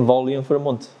 Manipulating volume for a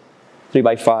month.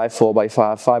 3x5,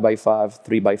 4x5, 5x5,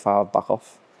 3x5, back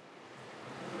off.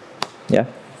 Yeah?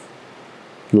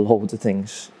 Loads of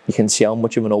things. You can see how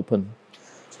much of an open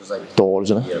like door,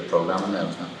 isn't it? Yeah, programming there,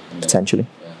 wasn't it? Potentially.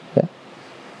 Yeah.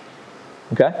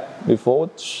 Okay, move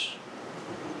forwards.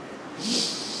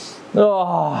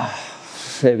 Oh,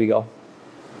 there we go.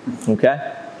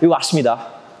 Okay, who asked me that?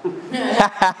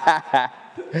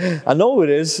 I know it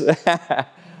is,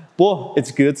 but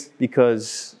it's good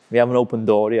because we have an open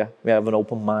door here. We have an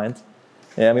open mind.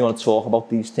 Yeah, we want to talk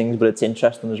about these things, but it's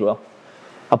interesting as well.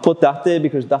 I put that there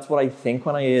because that's what I think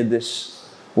when I hear this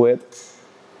word.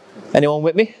 Anyone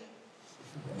with me?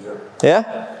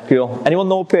 Yeah? Cool. Anyone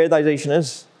know what periodization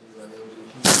is?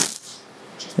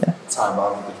 Yeah. Time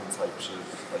out of different types of,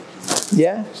 like,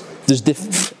 yeah. There's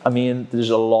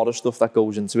a lot of stuff that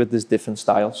goes into it. There's different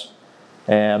styles.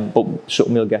 But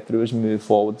something we'll get through as we move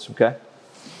forwards, okay?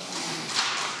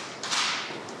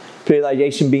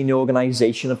 Periodization being the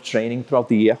organisation of training throughout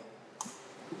the year.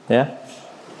 Yeah?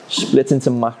 Split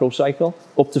into macro cycle,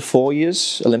 up to 4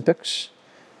 years, Olympics.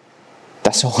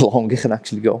 That's how long it can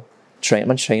actually go.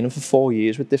 Training for 4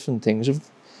 years with different things.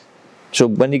 So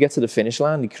when you get to the finish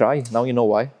line, you cry. Now you know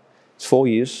why. It's 4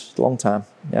 years, it's a long time.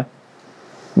 Yeah.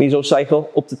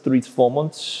 Mesocycle, up to 3 to 4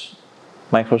 months.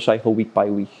 Microcycle, week by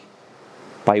week.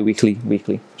 Bi-weekly,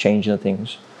 weekly, changing the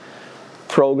things.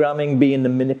 Programming being the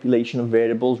manipulation of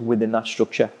variables within that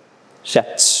structure.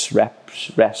 Sets,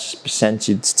 reps, rests,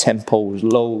 percentages, tempos,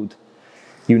 load,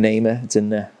 you name it, it's in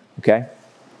there. Okay.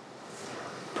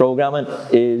 Programming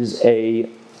is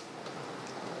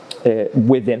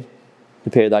within the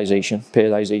periodization.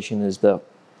 Periodization is the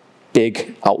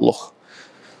big outlook.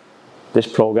 This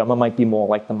programmer might be more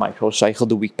like the microcycle,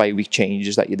 the week by week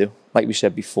changes that you do. Like we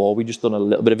said before, we just done a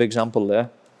little bit of example there.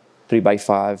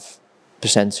 3x5,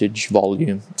 percentage,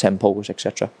 volume, tempos,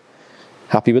 etc.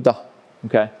 Happy with that?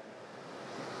 Okay.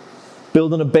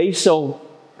 Building a base, so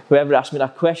whoever asked me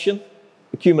that question,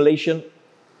 accumulation,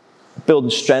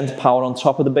 building strength, power on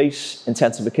top of the base,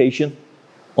 intensification,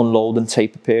 unload and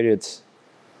taper periods.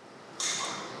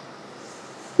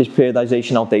 Is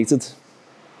periodization outdated?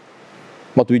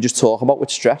 What do we just talk about with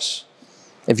stress?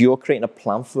 If you're creating a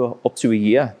plan for up to a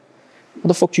year, what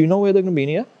the fuck do you know where they're going to be in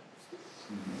a year?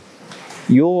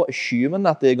 You're assuming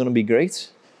that they're going to be great.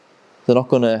 They're not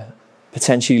going to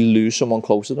potentially lose someone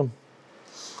close to them,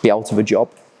 be out of a job,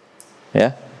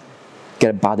 yeah,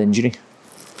 get a bad injury.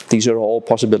 These are all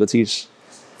possibilities.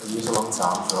 It was a long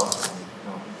time as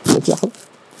well. Exactly.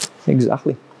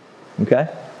 Exactly. Okay.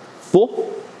 But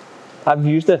I've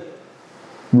used it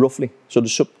roughly. So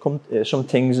there's some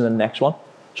things in the next one.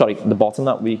 Sorry, the bottom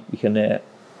that we can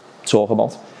talk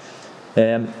about.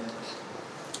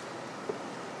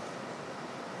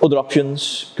 Other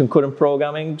options, concurrent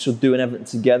programming, so doing everything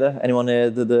together. Anyone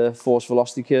heard of the force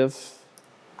velocity curve?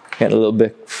 Getting a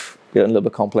little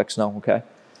bit complex now, okay?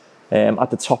 At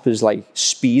the top is like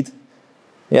speed,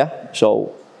 yeah?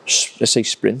 So let's say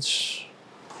sprints.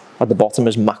 At the bottom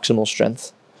is maximal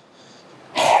strength.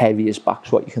 Heaviest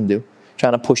back's what you can do.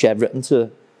 Trying to push everything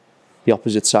to the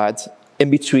opposite side.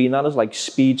 In between that is like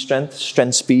speed,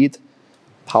 strength, speed,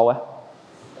 power.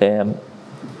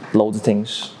 Loads of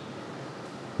things.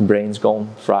 Brain's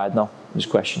going fried now, this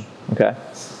question, okay?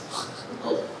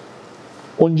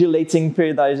 Undulating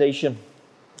periodization.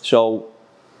 So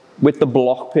with the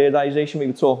block periodization we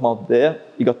were talking about there,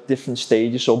 you got different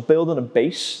stages. So building a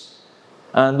base,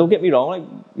 and don't get me wrong, like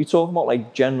you're talking about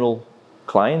like general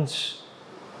clients,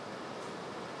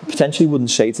 potentially wouldn't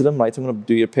say to them, right, I'm going to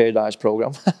do your periodized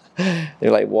program.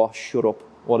 They're like, what? Shut up.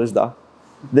 What is that?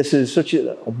 This is such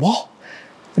a, what?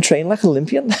 I train like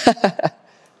Olympian?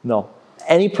 No.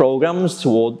 Any programmer's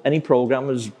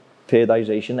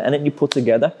periodization, anything you put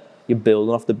together, you're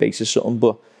building off the base of something.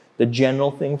 But the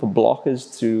general thing for block is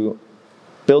to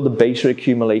build a base for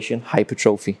accumulation,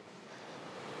 hypertrophy.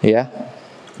 Yeah?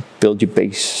 Build your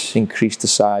base, increase the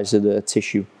size of the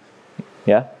tissue.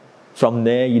 Yeah? From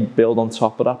there, you build on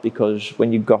top of that, because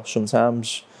when you've got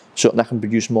sometimes something that can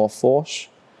produce more force,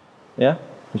 yeah?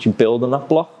 Once you build on that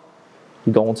block,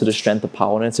 you go into the strength of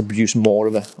power and to produce more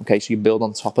of it. Okay, so you build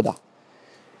on top of that.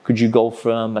 Could you go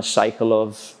from a cycle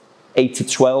of 8 to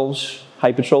 12s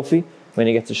hypertrophy? When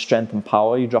you get to strength and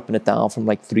power, you're dropping it down from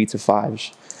like 3 to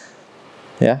 5s.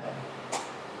 Yeah?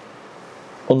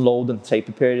 Unloading,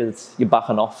 taper periods, you're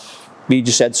backing off. We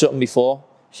just said something before,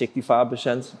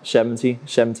 65%, 70,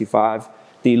 75,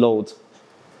 deload.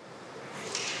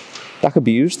 That could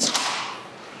be used.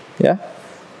 Yeah?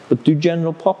 But do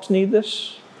general pops need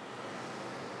this?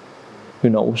 Who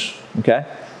knows? Okay?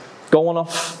 Going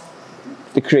off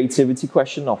the creativity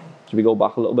question now, so we go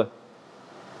back a little bit.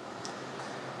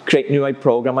 Create new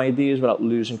program ideas without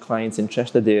losing client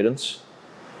interest adherence.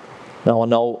 Now I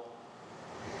know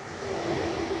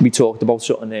we talked about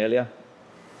something earlier,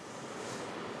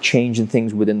 changing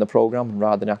things within the program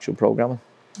rather than actual programming.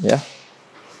 Yeah?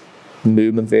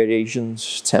 Movement variations,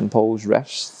 tempos,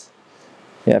 rest.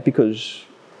 Yeah, because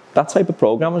that type of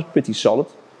program is pretty solid,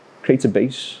 creates a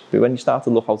base. But when you start to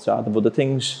look outside of other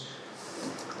things,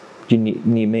 you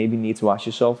maybe need to ask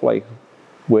yourself, like,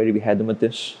 where are we heading with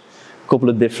this? A couple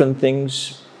of different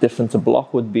things, different to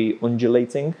block would be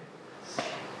undulating.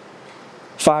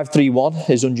 5-3-1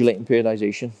 is undulating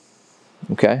periodization.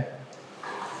 Okay?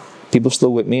 People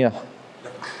still with me?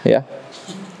 Yeah?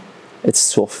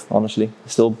 It's tough, honestly.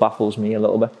 It still baffles me a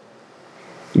little bit.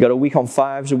 You got a week on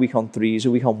 5s, a week on 3s,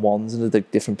 a week on 1s, and they're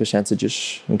different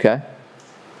percentages. Okay?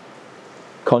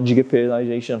 Conjugate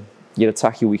periodization. You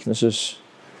attack your weaknesses.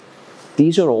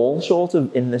 These are all sort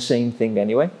of in the same thing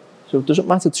anyway, so it doesn't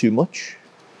matter too much.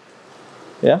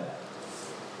 Yeah?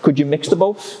 Could you mix the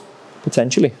both?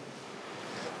 Potentially.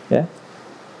 Yeah?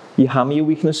 You hammer your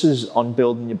weaknesses on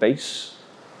building your base,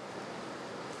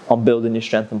 on building your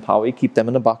strength and power. You keep them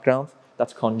in the background.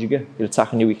 That's conjugate. You're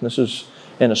attacking your weaknesses.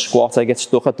 In a squat, I get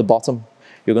stuck at the bottom.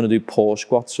 You're going to do pause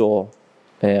squats or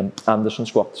Anderson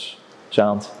squats.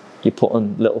 Sound? You're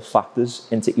putting little factors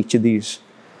into each of these.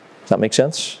 Does that make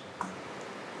sense?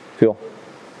 Cool.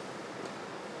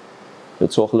 We'll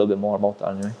talk a little bit more about that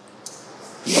anyway.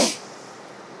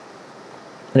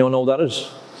 Anyone know what that is?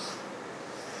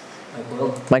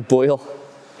 Mike Boyle.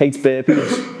 Hates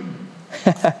burpees.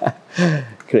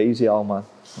 Crazy old man.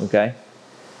 Okay?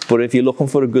 But if you're looking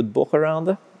for a good book around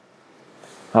it,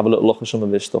 have a little look at some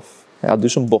of his stuff. I'll do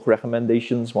some book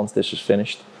recommendations once this is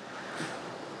finished.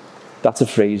 That's a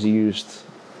phrase he used.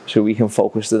 So we can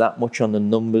focus that much on the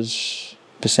numbers,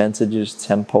 percentages,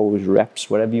 tempos, reps,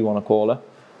 whatever you want to call it.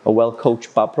 A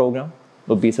well-coached bad program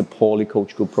would beat a poorly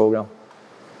coached good program.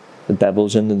 The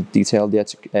devil's in the detailed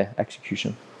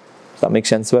execution. Does that make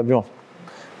sense to everyone?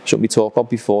 So we talked about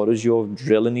before is you're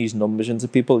drilling these numbers into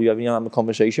people. You have a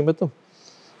conversation with them.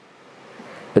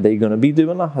 Are they going to be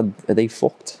doing that? Are they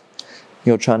fucked?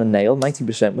 You're trying to nail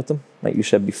 90% with them. Like you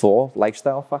said before,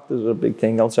 lifestyle factors are a big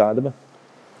thing outside of it.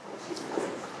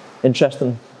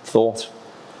 Interesting thought.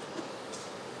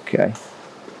 Okay.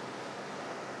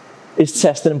 Is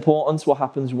testing important? What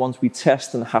happens once we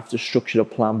test and have to structure a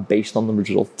plan based on the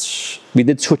results? We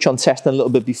did touch on testing a little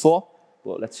bit before,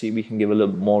 but let's see if we can give a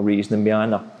little bit more reasoning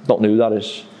behind that. Don't know who that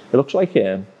is. It looks like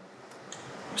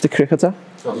it's the cricketer.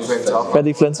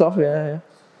 Freddie Flintoff, yeah.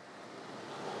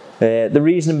 The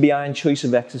reasoning behind choice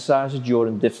of exercises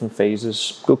during different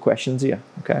phases. Good questions here,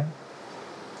 okay?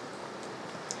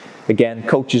 Again,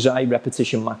 coach's eye,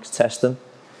 repetition max testing.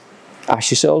 Ask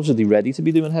yourselves, are they ready to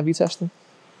be doing heavy testing?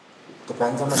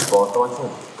 Depends on the sport though, I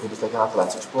think. Because it's like an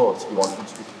athletic sport, you want them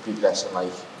to be progressing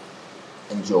like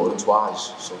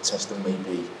endurance-wise, so testing may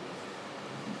be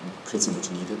pretty much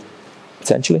needed.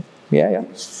 Potentially, yeah.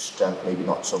 Strength maybe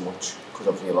not so much, because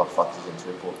obviously a lot of factors into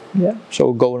it, but... Yeah,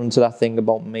 so going into that thing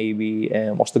about maybe,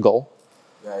 what's the goal?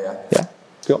 Yeah,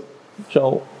 cool.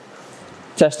 So,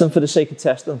 testing for the sake of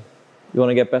testing. You want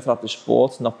to get better at the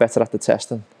sport, not better at the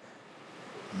testing.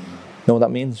 Know what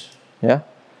that means? Yeah?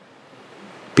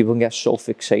 People can get so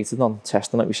fixated on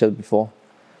testing, like we said before.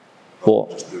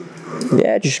 But,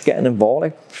 yeah, just getting involved.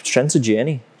 Like, strength's a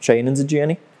journey, training's a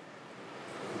journey.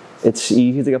 It's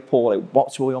easy to get pulled, like,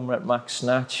 what's your 1 rep max,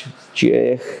 snatch,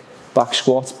 jerk, back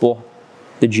squat, but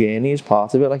the journey is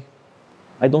part of it. Like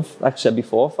I said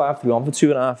before, 5-3-1 for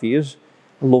 2.5 years.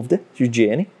 I loved it. It's your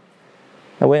journey.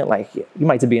 I weren't like, you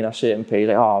might have been at a certain page,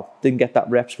 like, oh, didn't get that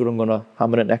reps, but I'm going to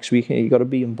hammer it next week. You got to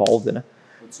be involved in it.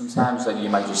 But sometimes like, you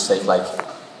might just say, like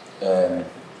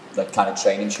kind of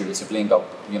train intuitively and go,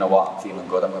 you know what, I'm feeling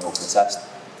good, I'm going to go for the test.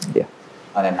 Yeah.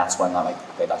 And then that's when, like,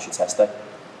 okay, that's your test day.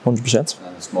 100%. And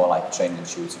then it's more like training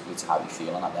intuitively to how you're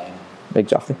feeling that day.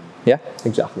 Exactly. Yeah,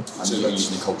 exactly. And you're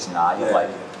using the coaching eye, like,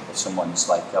 if someone's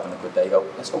like having a good day, go,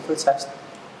 let's go for a test.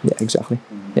 Yeah, exactly.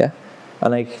 Yeah.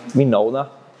 And like, we know that.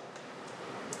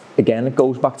 Again, it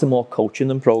goes back to more coaching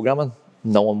than programming,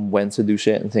 knowing when to do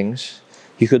certain things.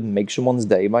 You could make someone's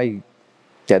day by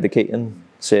dedicating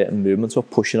certain movements or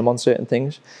pushing them on certain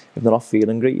things. If they're not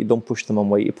feeling great, you don't push them on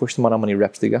weight, you push them on how many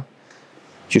reps they get.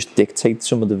 Just dictate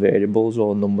some of the variables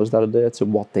or numbers that are there to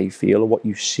what they feel or what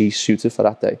you see suited for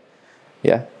that day.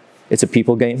 Yeah, it's a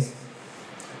people game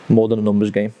more than a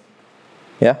numbers game.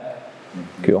 Yeah,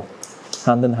 cool.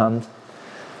 Hand in hand.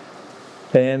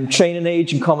 Training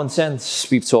age and common sense.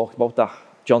 We've talked about that.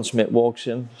 John Smith walks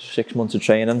in, 6 months of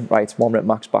training. Right, 1 rep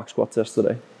max back squat test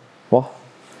today. What?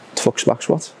 The fuck's back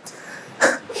squat?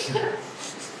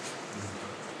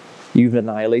 You've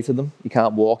annihilated them. You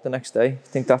can't walk the next day. You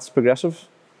think that's progressive?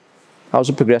 How's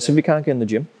it progressive? You can't get in the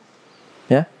gym.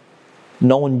 Yeah?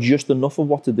 Knowing just enough of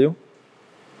what to do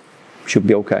should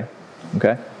be okay.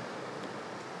 Okay?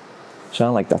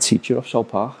 Sound like that teacher of South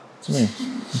Park.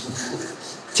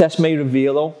 Test may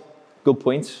reveal, though, good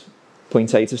point.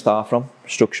 Point A to start from,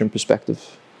 structure and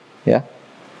perspective. Yeah?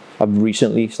 I've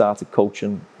recently started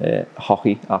coaching a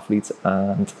hockey athlete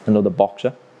and another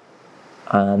boxer.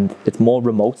 And it's more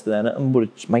remote than anything, but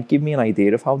it might give me an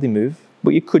idea of how they move.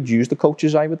 But you could use the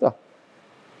coach's eye with that.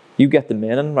 You get them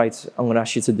in and, right, I'm going to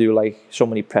ask you to do like so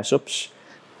many press-ups.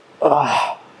 Do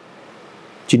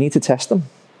you need to test them?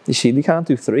 You see, they can't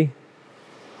do 3.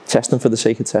 Test them for the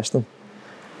sake of testing.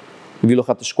 If you look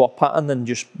at the squat pattern and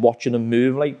just watching them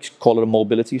move, like, call it a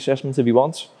mobility assessment if you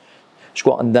want.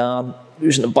 Squatting down,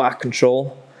 using the back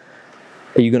control.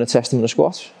 Are you going to test them in a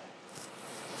squat?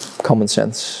 Common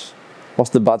sense.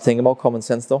 What's the bad thing about common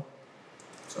sense, though?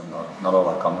 So not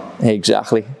all that common.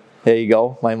 Exactly. There you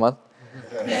go, my man.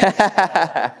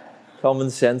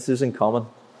 Common sense isn't common.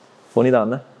 Funny that,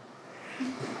 isn't it?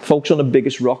 Focus on the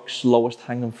biggest rocks, lowest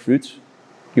hanging fruit.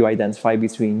 You identify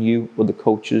between you or the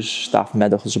coaches, staff,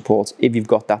 medical support. If you've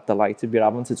got that delight, if you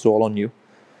haven't, it's all on you.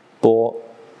 But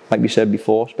like we said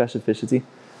before, specificity.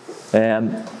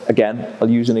 Again, I'll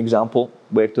use an example.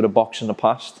 Worked with a boxer in the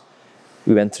past.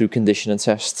 We went through conditioning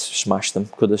tests, smashed them.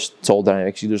 Could have told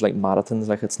dynamics he does like marathons,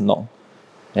 like it's not.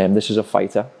 This is a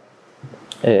fighter.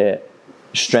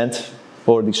 Strength,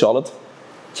 already solid.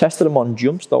 Tested him on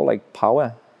jumps though, like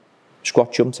power.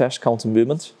 Squat jump test, counter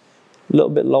movement. A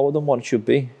little bit lower than what it should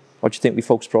be. What do you think we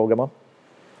focused program on?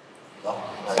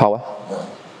 Power.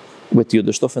 With the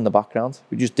other stuff in the background.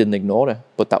 We just didn't ignore it,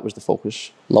 but that was the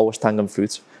focus. Lowest hanging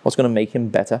fruit. What's going to make him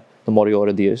better than what he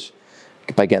already is?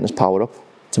 By getting his power up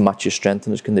to match his strength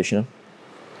and his conditioning.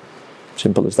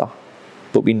 Simple as that.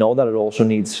 But we know that it also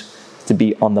needs to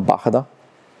be on the back of that.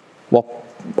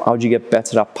 How do you get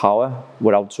better at power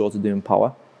without sort of doing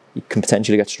power? You can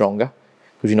potentially get stronger.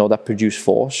 Because you know that produce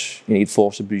force, you need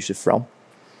force to produce it from.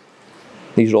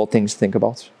 These are all things to think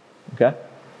about. Okay?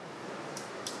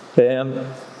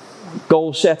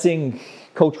 Goal setting.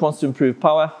 Coach wants to improve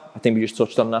power. I think we just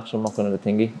touched on that, so I'm not going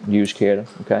to use Kieran.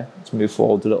 Okay? Let's move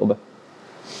forward a little bit.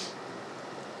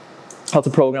 How to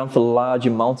program for large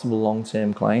amounts of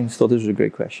long-term clients. Thought this was a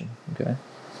great question. Okay?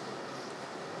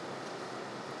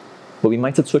 But we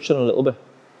might have touched on it a little bit.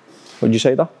 Would you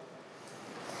say that?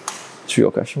 It's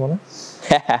your question, wasn't it?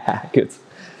 Good.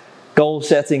 Goal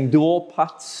setting. Do all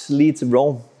paths lead to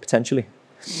Rome? Potentially.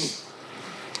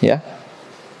 Yeah.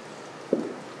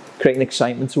 Creating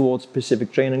excitement towards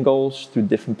specific training goals through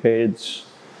different periods,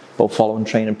 both following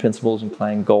training principles and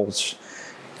client goals.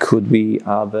 Could we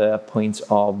have a point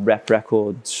of rep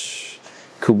records?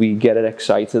 Could we get it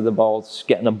excited about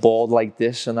getting a board like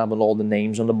this and having all the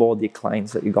names on the board, your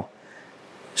clients that you got?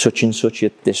 Such and such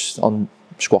at this on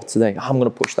squat today. I'm going to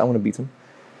push that, I'm going to beat him.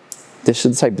 This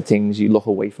is the type of things you look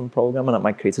away from programming. That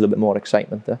might create a little bit more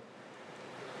excitement there.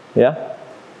 Yeah?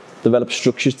 Develop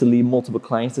structures to lead multiple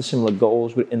clients to similar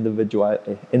goals with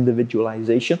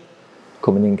individualization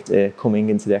coming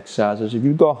into the exercises. If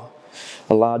you've got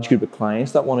a large group of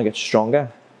clients that want to get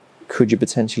stronger, could you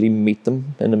potentially meet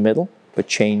them in the middle but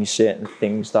change certain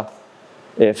things that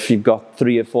if you've got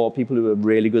 3 or 4 people who are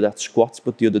really good at squats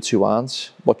but the other 2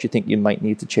 aren't, what do you think you might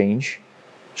need to change?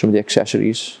 Some of the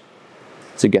accessories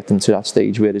to get them to that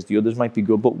stage, whereas the others might be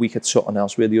good but weak at something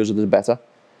else where the others are better.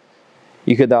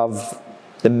 You could have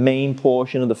the main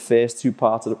portion of the first 2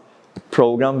 parts of the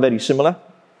program very similar,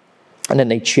 and then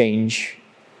they change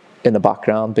in the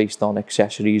background based on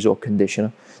accessories or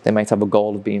conditioner. They might have a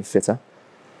goal of being fitter,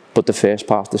 but the first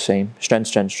part's the same. Strength,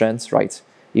 strength, strength, right.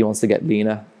 He wants to get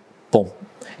leaner, boom.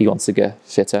 He wants to get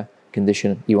fitter,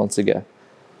 conditioning. He wants to get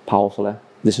powerfuler.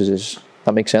 This is his.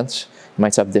 That makes sense? You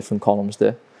might have different columns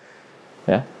there.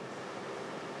 Yeah?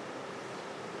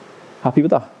 Happy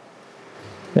with that?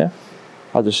 Yeah?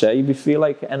 I'll just say, if you feel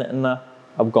like anything that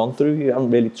I've gone through, you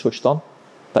haven't really touched on,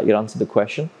 that you answered the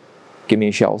question, give me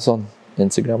a shout on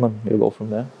Instagram and we'll go from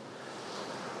there.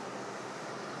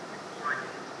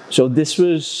 So this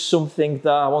was something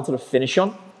that I wanted to finish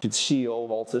on. The CEO of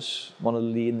Altus, one of the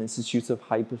leading institutes of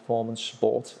high performance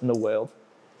sport in the world.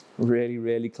 Really,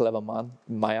 really clever man.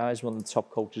 In my eyes, one of the top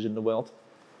coaches in the world.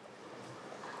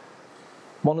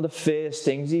 One of the first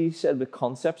things he said with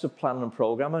concepts of planning and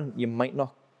programming, you might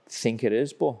not think it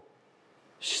is, but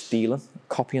stealing,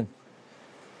 copying.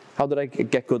 How did I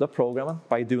get good at programming?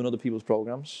 By doing other people's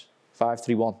programs.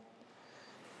 531,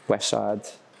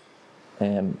 Westside,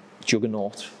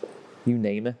 Juggernaut, you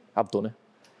name it, I've done it.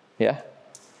 Yeah.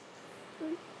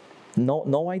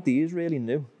 No idea is really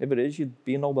new. If it is, you'd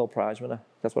be a Nobel Prize winner.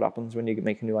 That's what happens when you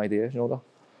make a new idea, you know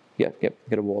that?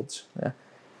 Get awards, yeah.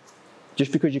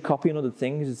 Just because you're copying other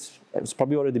things, it's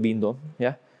probably already been done,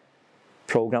 yeah.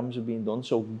 Programs have been done,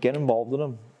 so get involved in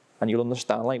them and you'll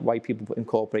understand like why people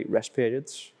incorporate rest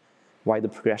periods, why they're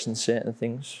progressing certain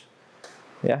things,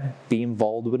 yeah. Be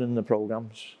involved within the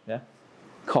programs, yeah.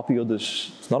 Copy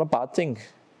others, it's not a bad thing.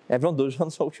 Everyone does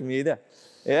on social media,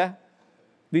 yeah.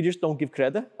 We just don't give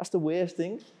credit. That's the worst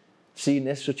thing. Seeing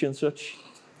this, such and such.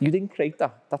 You didn't create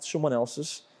that. That's someone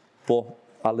else's. But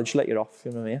I'll just let you off,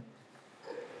 you know what I mean?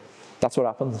 That's what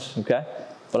happens, okay?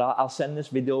 But I'll send this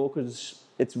video because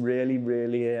it's really,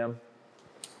 really,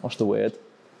 what's the word?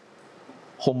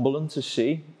 Humbling to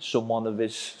see someone of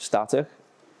his stature,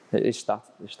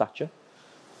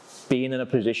 being in a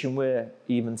position where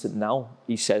even to now,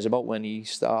 he says about when he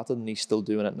started and he's still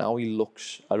doing it now, he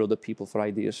looks at other people for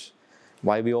ideas.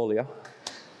 Why are we all here?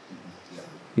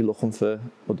 You're looking for,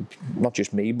 not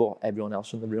just me, but everyone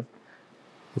else in the room.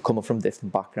 We're coming from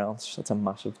different backgrounds. That's a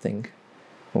massive thing.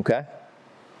 Okay?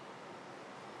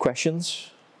 Questions?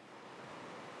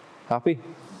 Happy?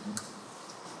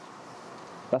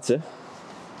 That's it.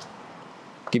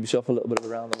 Give yourself a little bit of a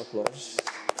round of applause.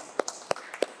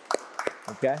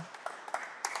 Okay?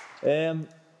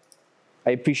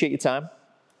 I appreciate your time.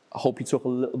 I hope you took a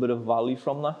little bit of value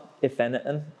from that, if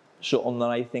anything. Something that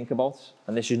I think about,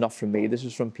 and this is not from me, this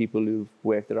is from people who've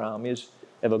worked around me, is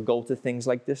if I go to things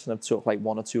like this and I've took like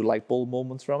 1 or 2 light bulb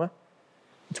moments from it,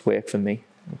 it's worked for me,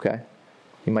 okay?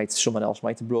 Someone else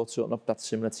might have brought something up that's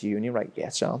similar to you and you're like, yeah,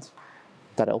 it sounds.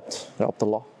 That helped a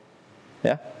lot,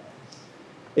 yeah?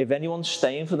 If anyone's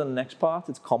staying for the next part,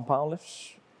 it's compound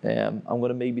lifts. I'm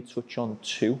gonna maybe touch on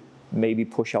 2, maybe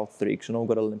push out 3, because I know I've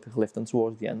got Olympic lifting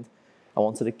towards the end. I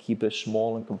wanted to keep it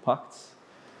small and compact.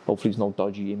 Hopefully there's no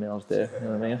dodgy emails there, you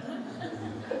know what I mean?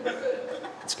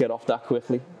 Let's get off that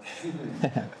quickly.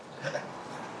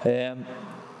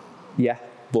 Yeah,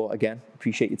 but again,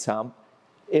 appreciate your time.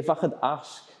 If I could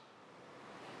ask,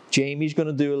 Jamie's going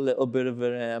to do a little bit of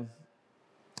a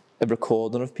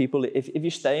recording of people. If you're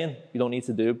staying, you don't need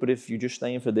to do it, but if you're just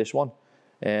staying for this one,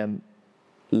 a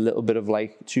little bit of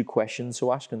like 2 questions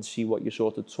to ask and see what you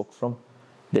sort of took from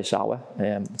this hour.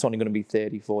 It's only going to be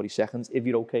 30, 40 seconds, if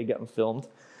you're okay getting filmed.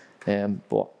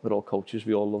 But we're all coaches,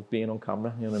 we all love being on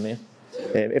camera, you know what I mean?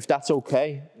 If that's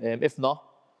okay, if not,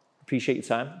 appreciate your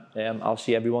time. I'll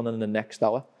see everyone in the next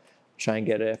hour. Try and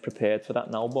get prepared for that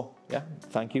now, but yeah,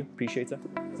 thank you, appreciate it,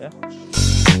 yeah.